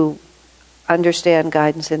to understand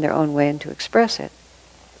guidance in their own way and to express it.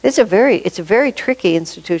 It's a very tricky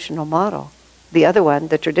institutional model. The other one,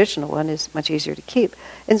 the traditional one, is much easier to keep.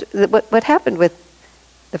 And what happened with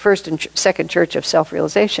the first and second church of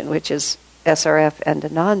self-realization, which is SRF and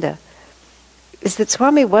Ananda, is that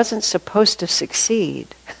Swami wasn't supposed to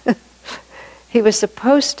succeed. He was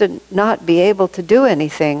supposed to not be able to do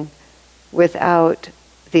anything without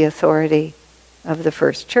the authority of the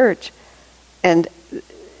first church. And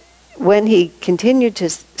when he continued to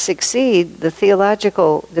succeed, the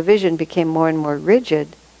theological division became more and more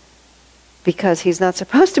rigid, because he's not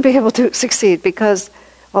supposed to be able to succeed, because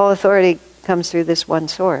all authority comes through this one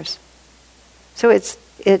source. So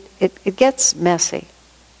it gets messy.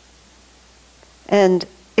 And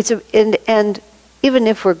and even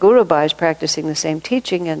if we're Guru Bhais practicing the same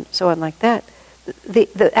teaching and so on like that,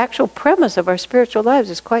 the actual premise of our spiritual lives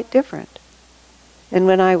is quite different. And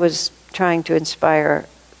when I was trying to inspire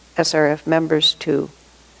SRF members to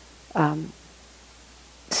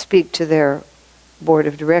speak to their board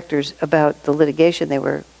of directors about the litigation they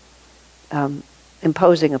were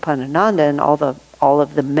imposing upon Ananda and all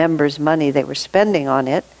of the members' money they were spending on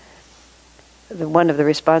it, one of the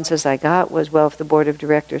responses I got was, well, if the board of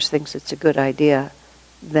directors thinks it's a good idea,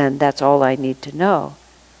 then that's all I need to know.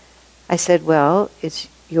 I said, well, it's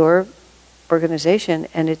your organization,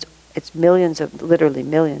 and it's millions of, literally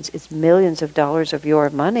millions, it's millions of dollars of your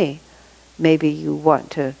money. Maybe you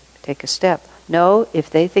want to take a step. No, if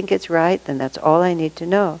they think it's right, then that's all I need to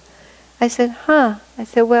know. I said, I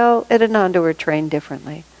said, well, at Ananda we're trained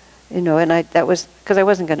differently. And that was, because I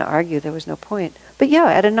wasn't going to argue, there was no point. But yeah,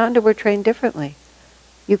 at Ananda we're trained differently.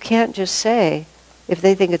 You can't just say, if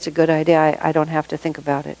they think it's a good idea, I don't have to think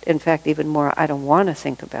about it. In fact, even more, I don't want to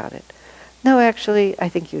think about it. No, actually, I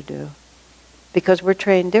think you do. Because we're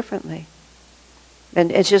trained differently.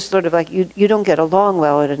 And it's just sort of like, you don't get along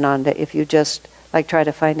well at Ananda if you just like try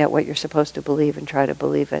to find out what you're supposed to believe and try to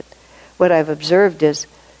believe it. What I've observed is,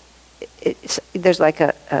 there's like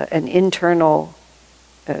an internal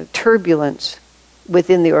turbulence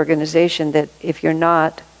within the organization that if you're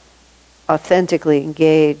not authentically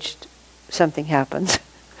engaged, something happens.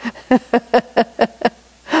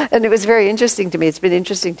 And it was very interesting to me. It's been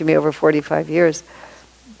interesting to me over 45 years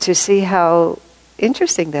to see how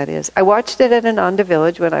interesting that is. I watched it at Ananda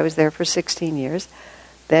Village when I was there for 16 years,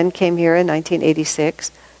 then came here in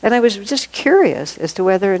 1986, and I was just curious as to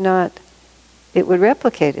whether or not it would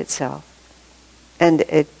replicate itself. And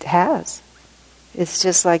it has. It's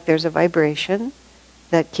just like there's a vibration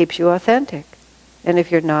that keeps you authentic. And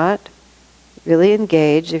if you're not really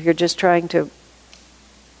engaged, if you're just trying to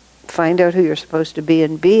find out who you're supposed to be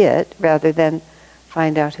and be it, rather than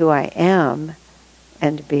find out who I am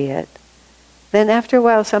and be it, then after a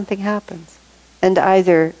while something happens. And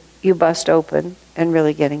either you bust open and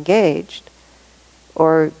really get engaged,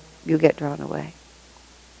 or you get drawn away.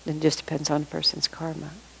 It just depends on a person's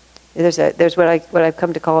karma. There's what I've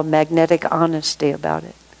come to call a magnetic honesty about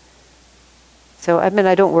it. So I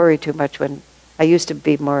don't worry too much when I used to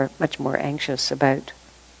be much more anxious about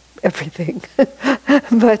everything.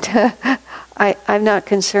 But I'm not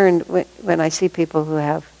concerned when I see people who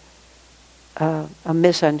have a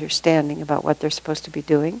misunderstanding about what they're supposed to be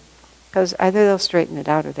doing, because either they'll straighten it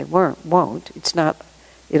out or they won't. It's not,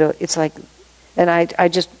 it's like, and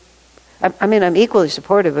I'm equally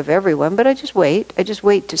supportive of everyone, but I just wait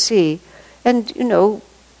to see. And,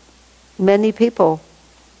 many people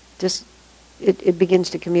just, it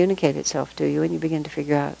begins to communicate itself to you, and you begin to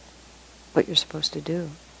figure out what you're supposed to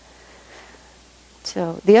do.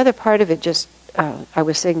 So the other part of it just, I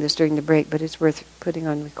was saying this during the break, but it's worth putting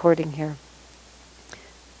on recording here.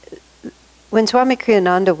 When Swami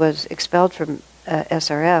Kriyananda was expelled from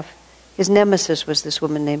SRF, his nemesis was this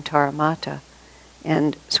woman named Taramata.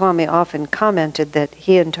 And Swami often commented that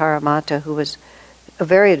he and Taramata, who was a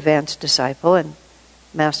very advanced disciple, and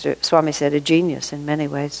Swami said a genius in many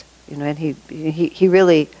ways, and he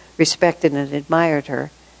really respected and admired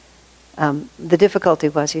her. The difficulty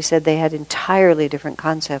was, he said, they had entirely different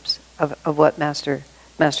concepts of what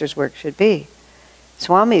Master's work should be.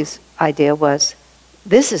 Swami's idea was,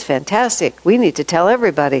 this is fantastic. We need to tell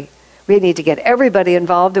everybody. We need to get everybody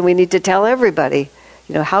involved, and we need to tell everybody.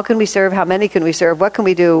 How can we serve? How many can we serve? What can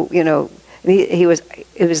we do? And it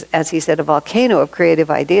was, as he said, a volcano of creative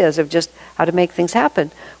ideas of just how to make things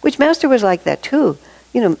happen, which Master was like that too.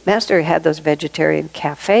 Master had those vegetarian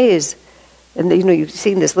cafes, and you've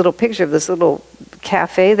seen this little picture of this little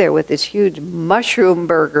cafe there with this huge mushroom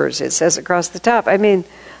burgers, it says across the top.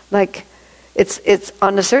 It's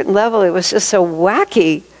on a certain level, it was just so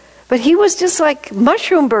wacky, but he was just like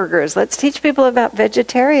mushroom burgers. Let's teach people about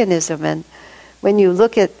vegetarianism. And when you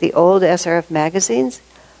look at the old SRF magazines,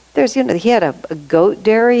 there's, he had a goat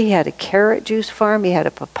dairy, he had a carrot juice farm, he had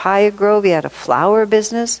a papaya grove, he had a flower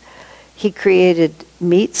business. He created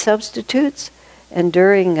meat substitutes, and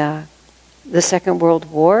during the Second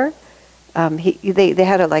World War,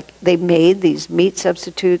 they made these meat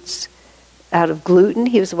substitutes out of gluten.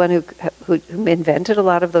 He was the one who invented a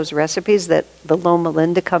lot of those recipes that the Loma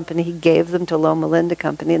Linda Company, he gave them to Loma Linda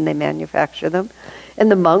Company, and they manufacture them.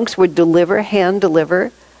 And the monks would hand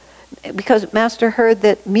deliver, because Master heard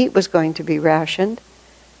that meat was going to be rationed.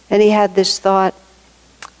 And he had this thought,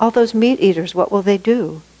 all those meat eaters, what will they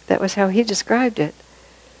do? That was how he described it.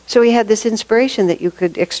 So he had this inspiration that you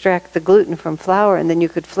could extract the gluten from flour, and then you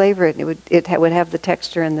could flavor it, and it would have the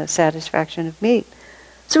texture and the satisfaction of meat.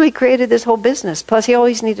 So he created this whole business. Plus, he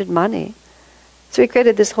always needed money. So he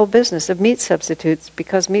created this whole business of meat substitutes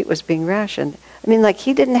because meat was being rationed.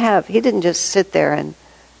 He didn't just sit there and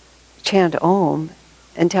chant Om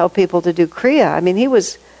and tell people to do Kriya.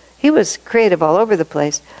 He was creative all over the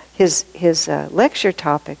place. His lecture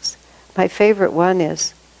topics, my favorite one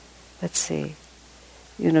is, let's see,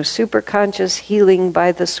 super conscious healing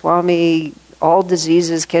by the Swami, all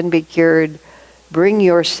diseases can be cured, bring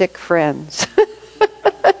your sick friends.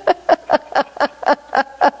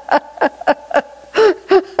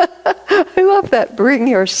 I love that, bring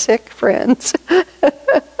your sick friends.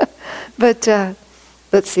 But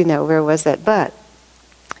let's see now, where was that? But,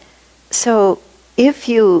 so if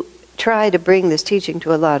you try to bring this teaching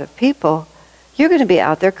to a lot of people, you're going to be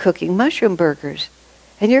out there cooking mushroom burgers.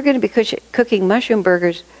 And you're going to be cooking mushroom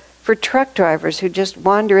burgers for truck drivers who just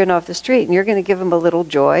wander in off the street. And you're going to give them a little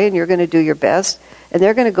joy, and you're going to do your best. And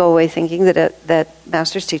they're going to go away thinking that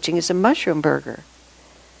Master's teaching is a mushroom burger.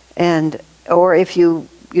 Or if you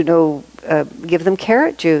give them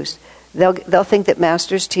carrot juice, they'll think that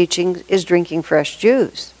Master's teaching is drinking fresh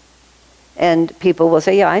juice. And people will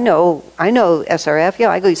say, yeah, I know SRF.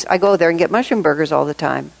 Yeah, I go there and get mushroom burgers all the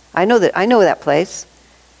time. I know that place.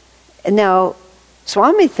 And now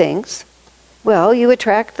Swami thinks, well, you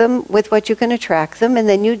attract them with what you can attract them, and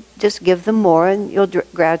then you just give them more, and you'll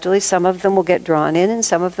gradually, some of them will get drawn in, and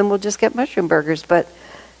some of them will just get mushroom burgers. But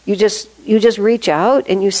you just reach out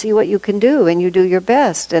and you see what you can do, and you do your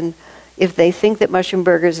best. And if they think that mushroom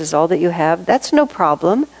burgers is all that you have, that's no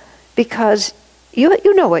problem, because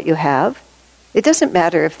you know what you have. It doesn't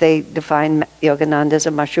matter if they define Yogananda as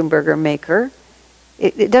a mushroom burger maker.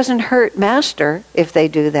 It doesn't hurt Master if they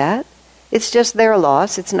do that. It's just their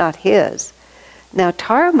loss. It's not his. Now,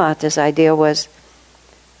 Taramata's idea was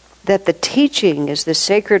that the teaching is the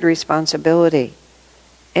sacred responsibility,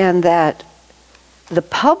 and that the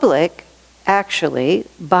public actually,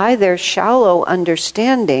 by their shallow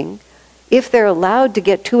understanding, if they're allowed to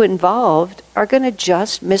get too involved, are going to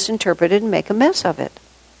just misinterpret it and make a mess of it.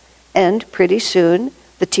 And pretty soon,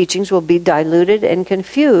 the teachings will be diluted and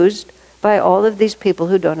confused by all of these people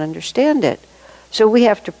who don't understand it. So we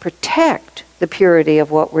have to protect the purity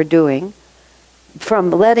of what we're doing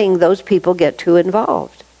from letting those people get too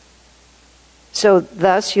involved. So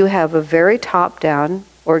thus you have a very top-down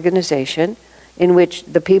organization in which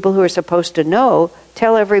the people who are supposed to know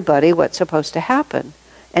tell everybody what's supposed to happen.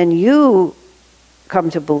 And you come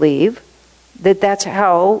to believe that that's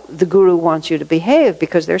how the Guru wants you to behave,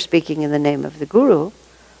 because they're speaking in the name of the Guru.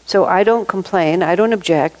 So I don't complain, I don't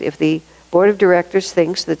object if the board of directors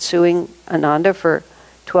thinks that suing Ananda for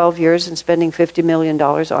 12 years and spending $50 million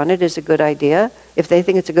on it is a good idea. If they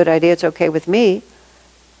think it's a good idea, it's okay with me,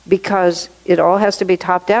 because it all has to be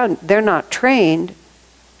top down. They're not trained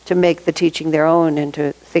to make the teaching their own and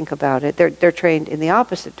to think about it. They're trained in the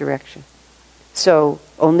opposite direction. So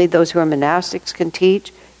only those who are monastics can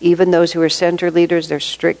teach. Even those who are center leaders, there's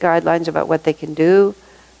strict guidelines about what they can do.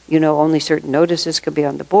 Only certain notices can be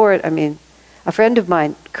on the board. I mean, a friend of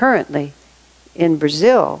mine currently in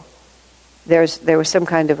Brazil, there was some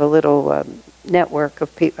kind of a little network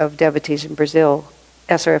of devotees in Brazil,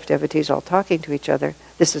 SRF devotees all talking to each other.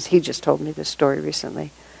 He just told me this story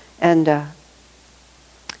recently. And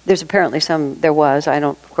there's apparently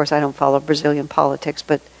of course I don't follow Brazilian politics,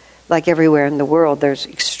 but like everywhere in the world, there's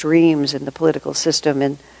extremes in the political system,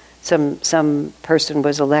 and some person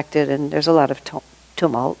was elected, and there's a lot of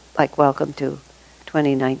tumult, like welcome to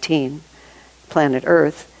 2019, planet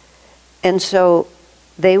Earth. And so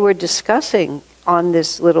they were discussing on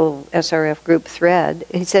this little SRF group thread,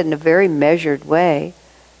 he said in a very measured way,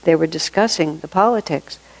 they were discussing the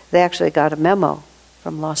politics. They actually got a memo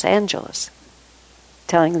from Los Angeles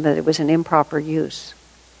telling them that it was an improper use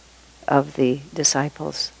of the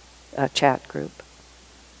disciples' chat group.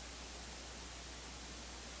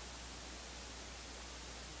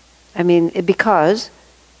 I mean, because,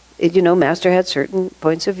 Master had certain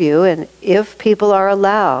points of view, and if people are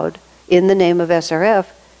allowed, in the name of SRF,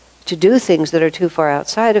 to do things that are too far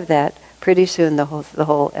outside of that, pretty soon the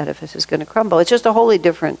whole edifice is going to crumble. It's just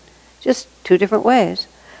just two different ways.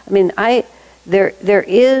 I mean, there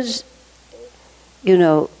is,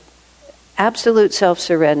 absolute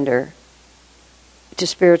self-surrender to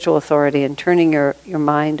spiritual authority and turning your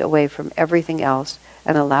mind away from everything else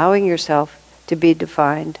and allowing yourself to be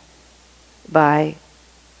defined by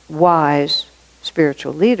wise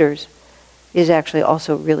spiritual leaders is actually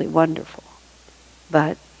also really wonderful.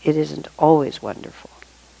 But it isn't always wonderful.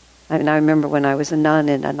 I mean, I remember when I was a nun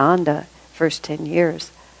in Ananda, first 10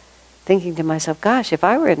 years, thinking to myself, gosh, if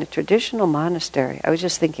I were in a traditional monastery, I was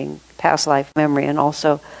just thinking past life memory, and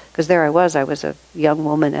also, because there I was a young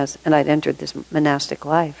woman, and I'd entered this monastic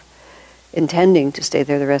life, intending to stay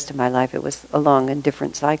there the rest of my life. It was a long and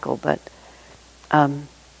different cycle, but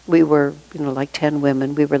we were, like 10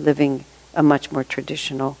 women, we were living a much more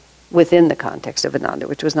traditional, within the context of Ananda,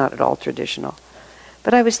 which was not at all traditional.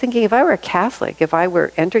 But I was thinking, if I were a Catholic, if I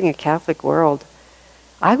were entering a Catholic world,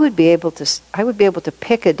 I would be able to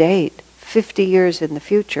pick a date 50 years in the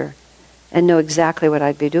future and know exactly what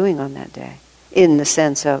I'd be doing on that day, in the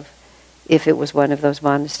sense of if it was one of those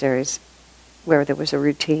monasteries where there was a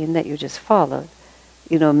routine that you just followed.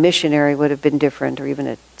 A missionary would have been different, or even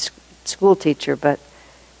a school teacher, but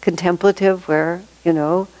contemplative where,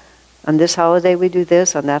 on this holiday we do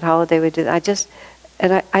this, on that holiday we do that.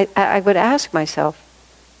 I would ask myself,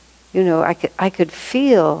 I could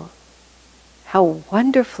feel how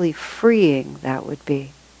wonderfully freeing that would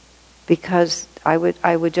be, because I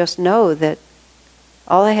would just know that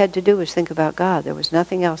all I had to do was think about God. There was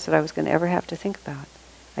nothing else that I was going to ever have to think about.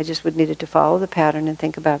 I just needed to follow the pattern and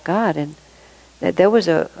think about God. And that there was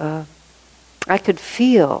I could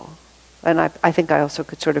feel, and I think I also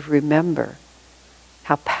could sort of remember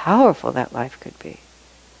how powerful that life could be.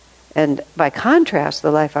 And by contrast,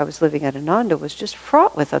 the life I was living at Ananda was just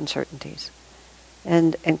fraught with uncertainties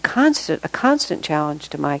and a constant challenge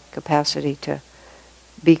to my capacity to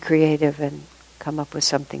be creative and come up with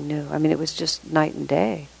something new. I mean, it was just night and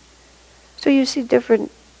day. So you see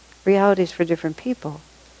different realities for different people.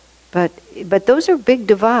 But those are big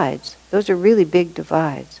divides. Those are really big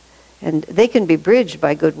divides. And they can be bridged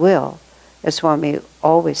by goodwill. As Swami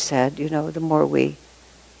always said, the more we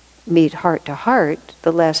meet heart to heart,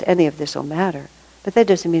 the less any of this will matter. But that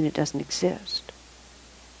doesn't mean it doesn't exist.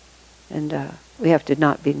 And we have to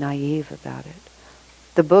not be naive about it.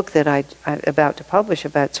 The book that I'm about to publish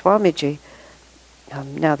about Swamiji,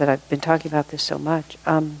 now that I've been talking about this so much,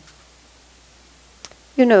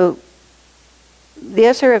 the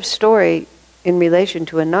SRF story in relation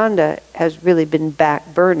to Ananda has really been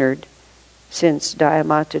back-burnered since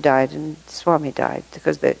Dayamata died and Swami died,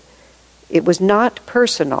 because it was not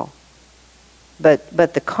personal, but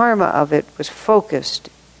the karma of it was focused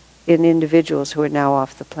in individuals who are now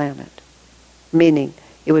off the planet. Meaning,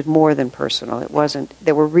 it was more than personal. It wasn't.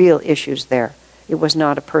 There were real issues there. It was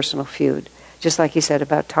not a personal feud. Just like he said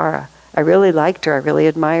about Tara. I really liked her. I really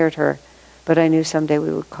admired her, but I knew someday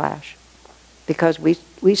we would clash, because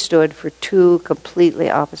we stood for two completely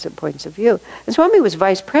opposite points of view. And Swami was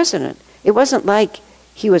vice president. It wasn't like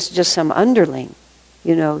he was just some underling.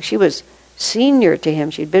 She was senior to him.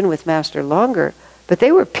 She'd been with Master longer, but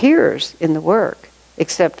they were peers in the work,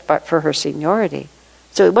 except for her seniority.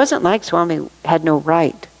 So it wasn't like Swami had no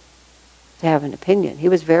right to have an opinion. He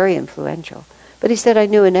was very influential. But he said, I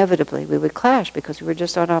knew inevitably we would clash because we were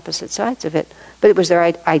just on opposite sides of it. But it was their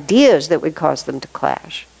ideas that would cause them to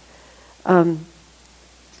clash.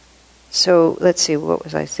 So let's see, what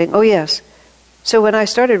was I saying? Oh, yes. So when I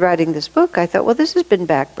started writing this book, I thought, well, this has been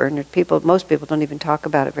backburnered. Most people don't even talk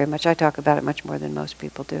about it very much. I talk about it much more than most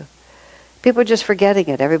people do. People are just forgetting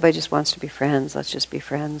it. Everybody just wants to be friends. Let's just be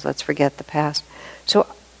friends. Let's forget the past. So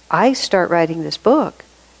I start writing this book,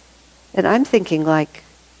 and I'm thinking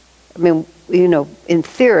in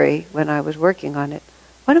theory, when I was working on it,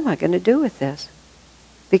 what am I going to do with this?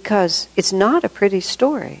 Because it's not a pretty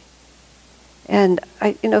story. And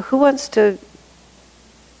who wants to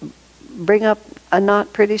bring up a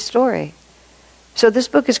not pretty story? So this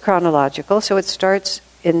book is chronological. So it starts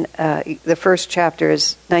in the first chapter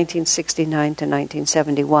is 1969 to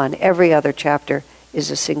 1971. Every other chapter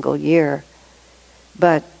is a single year.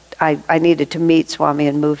 But I needed to meet Swami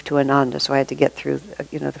and move to Ananda, so I had to get through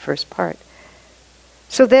the first part.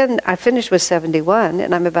 So then I finished with 71,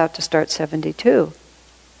 and I'm about to start 72.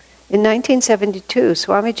 In 1972,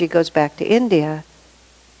 Swamiji goes back to India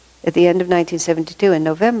at the end of 1972 in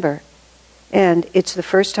November. And it's the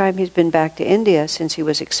first time he's been back to India since he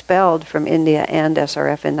was expelled from India and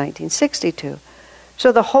SRF in 1962.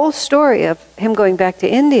 So the whole story of him going back to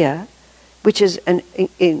India, which is an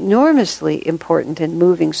enormously important and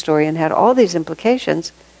moving story and had all these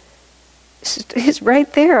implications, is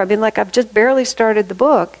right there. I mean, I've just barely started the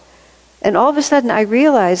book, and all of a sudden I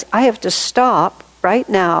realize I have to stop right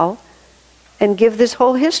now and give this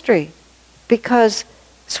whole history, because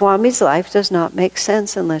Swami's life does not make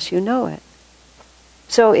sense unless you know it.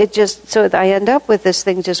 So I end up with this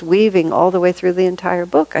thing just weaving all the way through the entire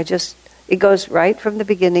book. It goes right from the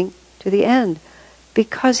beginning to the end,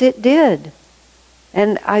 because it did.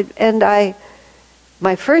 And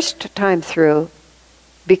my first time through,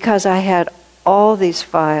 because I had all these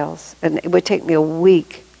files, and it would take me a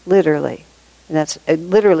week, literally, and that's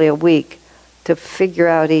literally a week, to figure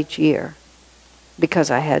out each year,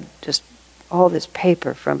 because I had just all this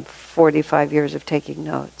paper from 45 years of taking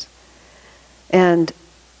notes. And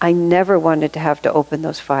I never wanted to have to open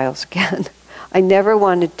those files again. I never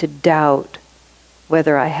wanted to doubt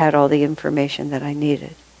whether I had all the information that I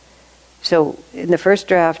needed. So in the first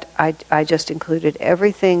draft, I just included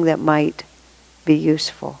everything that might be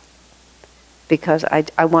useful. because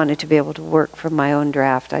I wanted to be able to work from my own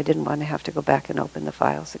draft. I didn't want to have to go back and open the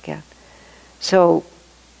files again. So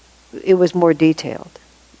it was more detailed.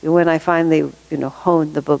 When I finally,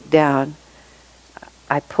 honed the book down,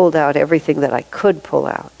 I pulled out everything that I could pull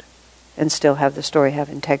out and still have the story have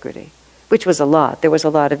integrity, which was a lot. There was a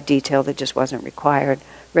lot of detail that just wasn't required,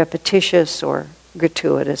 repetitious or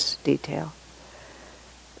gratuitous detail.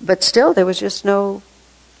 But still, there was just no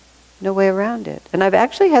way around it. And I've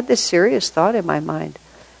actually had this serious thought in my mind.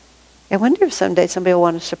 I wonder if someday somebody will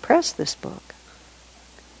want to suppress this book.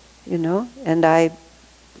 And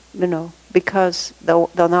because they'll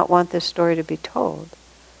not want this story to be told.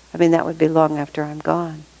 I mean, that would be long after I'm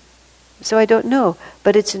gone. So I don't know.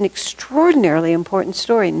 But it's an extraordinarily important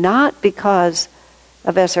story, not because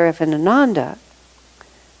of SRF and Ananda,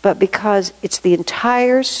 but because it's the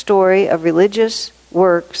entire story of religious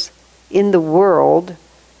works in the world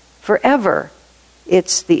forever.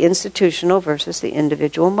 It's the institutional versus the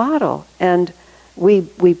individual model. And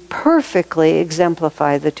we perfectly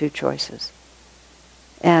exemplify the two choices.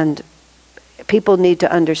 And people need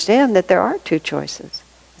to understand that there are two choices.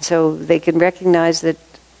 So they can recognize that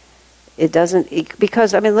it doesn't,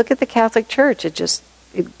 because, look at the Catholic Church. It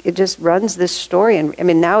just runs this story.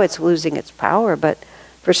 And now it's losing its power, but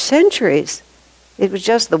for centuries, it was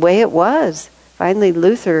just the way it was. Finally,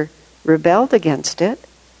 Luther rebelled against it.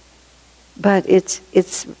 But it's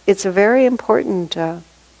a very important,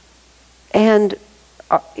 and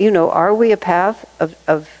are we a path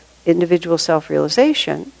of individual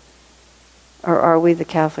self-realization, or are we the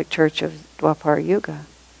Catholic Church of Dwapara Yuga?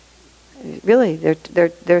 Really,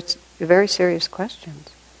 they're very serious questions.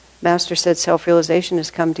 Master said self-realization has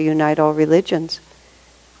come to unite all religions.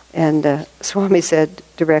 And Swami said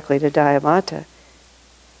directly to Dayamata,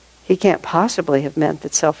 he can't possibly have meant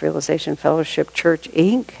that Self-Realization Fellowship Church,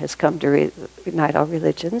 Inc. has come to unite all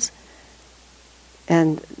religions.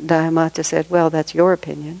 And Dayamata said, well, that's your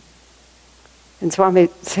opinion. And Swami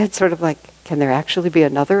said sort of like, can there actually be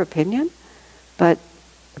another opinion? But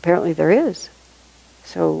apparently there is.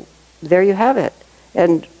 So there you have it.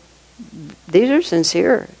 And these are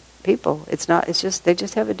sincere people. It's just, they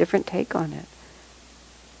just have a different take on it.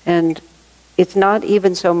 And it's not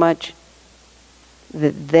even so much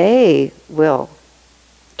that they will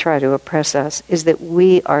try to oppress us, is that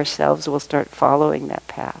we ourselves will start following that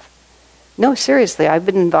path. No, seriously, I've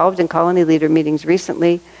been involved in colony leader meetings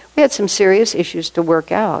recently. We had some serious issues to work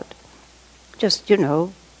out. Just,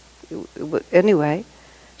 anyway.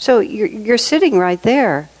 So you're sitting right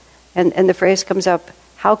there, and the phrase comes up,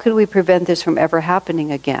 how could we prevent this from ever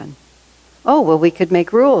happening again? Oh, well, we could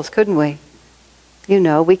make rules, couldn't we?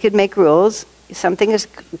 We could make rules. Something has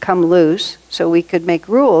come loose, so we could make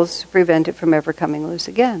rules to prevent it from ever coming loose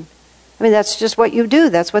again. That's just what you do.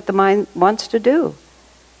 That's what the mind wants to do.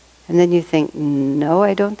 And then you think, no,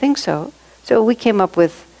 I don't think so. So we came up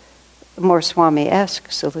with more Swami-esque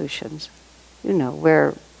solutions,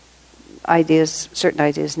 where certain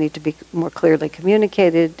ideas need to be more clearly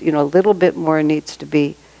communicated, a little bit more needs to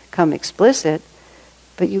become explicit,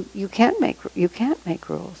 but you can't make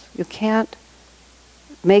rules. You can't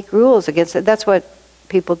make rules against it. That's what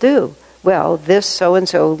people do. Well, this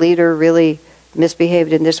so-and-so leader really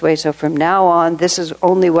misbehaved in this way, so from now on, this is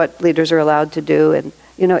only what leaders are allowed to do. And,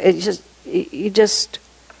 you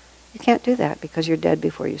can't do that because you're dead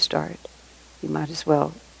before you start. You might as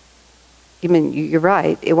well. You're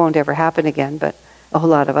right, it won't ever happen again, but a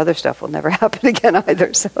whole lot of other stuff will never happen again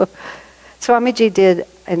either. So Swamiji did,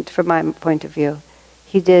 and from my point of view,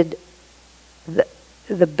 he did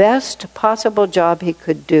the best possible job he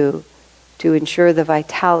could do to ensure the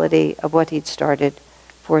vitality of what he'd started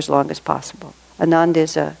for as long as possible. Ananda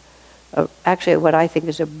is actually what I think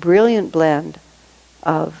is a brilliant blend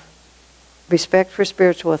of respect for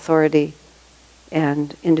spiritual authority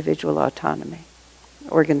and individual autonomy,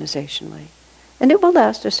 organizationally. And it will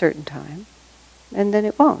last a certain time, and then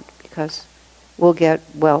it won't, because we'll get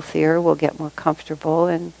wealthier, we'll get more comfortable,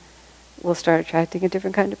 and we'll start attracting a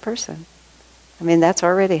different kind of person. That's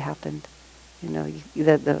already happened.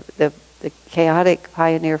 The chaotic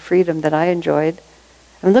pioneer freedom that I enjoyed.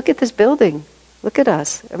 Look at this building. Look at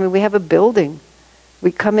us. We have a building.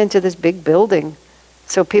 We come into this big building,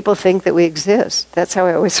 so people think that we exist. That's how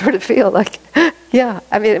I always sort of feel like, yeah.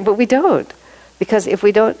 But we don't, because if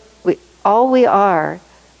we don't, all we are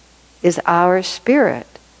is our spirit.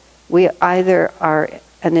 We either are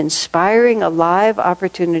an inspiring, alive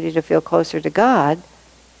opportunity to feel closer to God,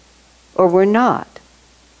 or we're not.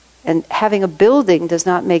 And having a building does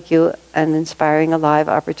not make you an inspiring, alive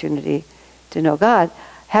opportunity to know God.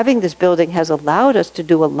 Having this building has allowed us to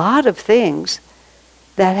do a lot of things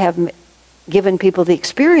that have given people the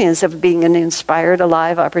experience of being an inspired,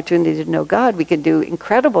 alive opportunity to know God, we can do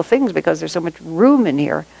incredible things because there's so much room in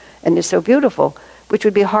here and it's so beautiful, which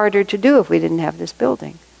would be harder to do if we didn't have this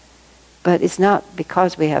building. But it's not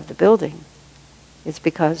because we have the building. It's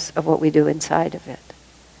because of what we do inside of it.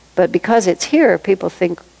 But because it's here, people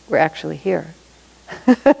think we're actually here.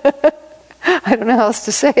 I don't know how else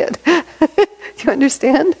to say it. Do you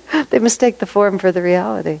understand? They mistake the form for the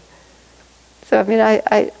reality. So, I mean,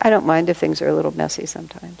 I don't mind if things are a little messy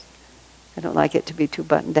sometimes. I don't like it to be too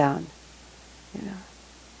buttoned down, you know.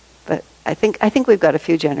 But I think we've got a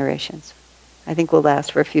few generations. I think we'll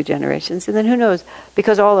last for a few generations. And then who knows?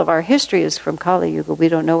 Because all of our history is from Kali Yuga, we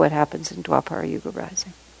don't know what happens in Dwapara Yuga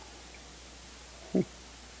rising.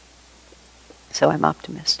 So I'm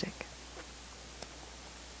optimistic.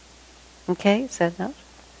 Okay, is that enough?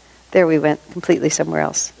 There we went completely somewhere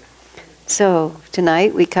else. So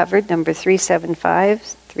tonight we covered number 375,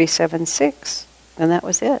 376, and that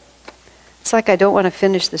was it. It's like I don't want to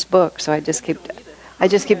finish this book, so I just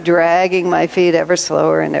keep dragging my feet ever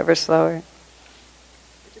slower and ever slower.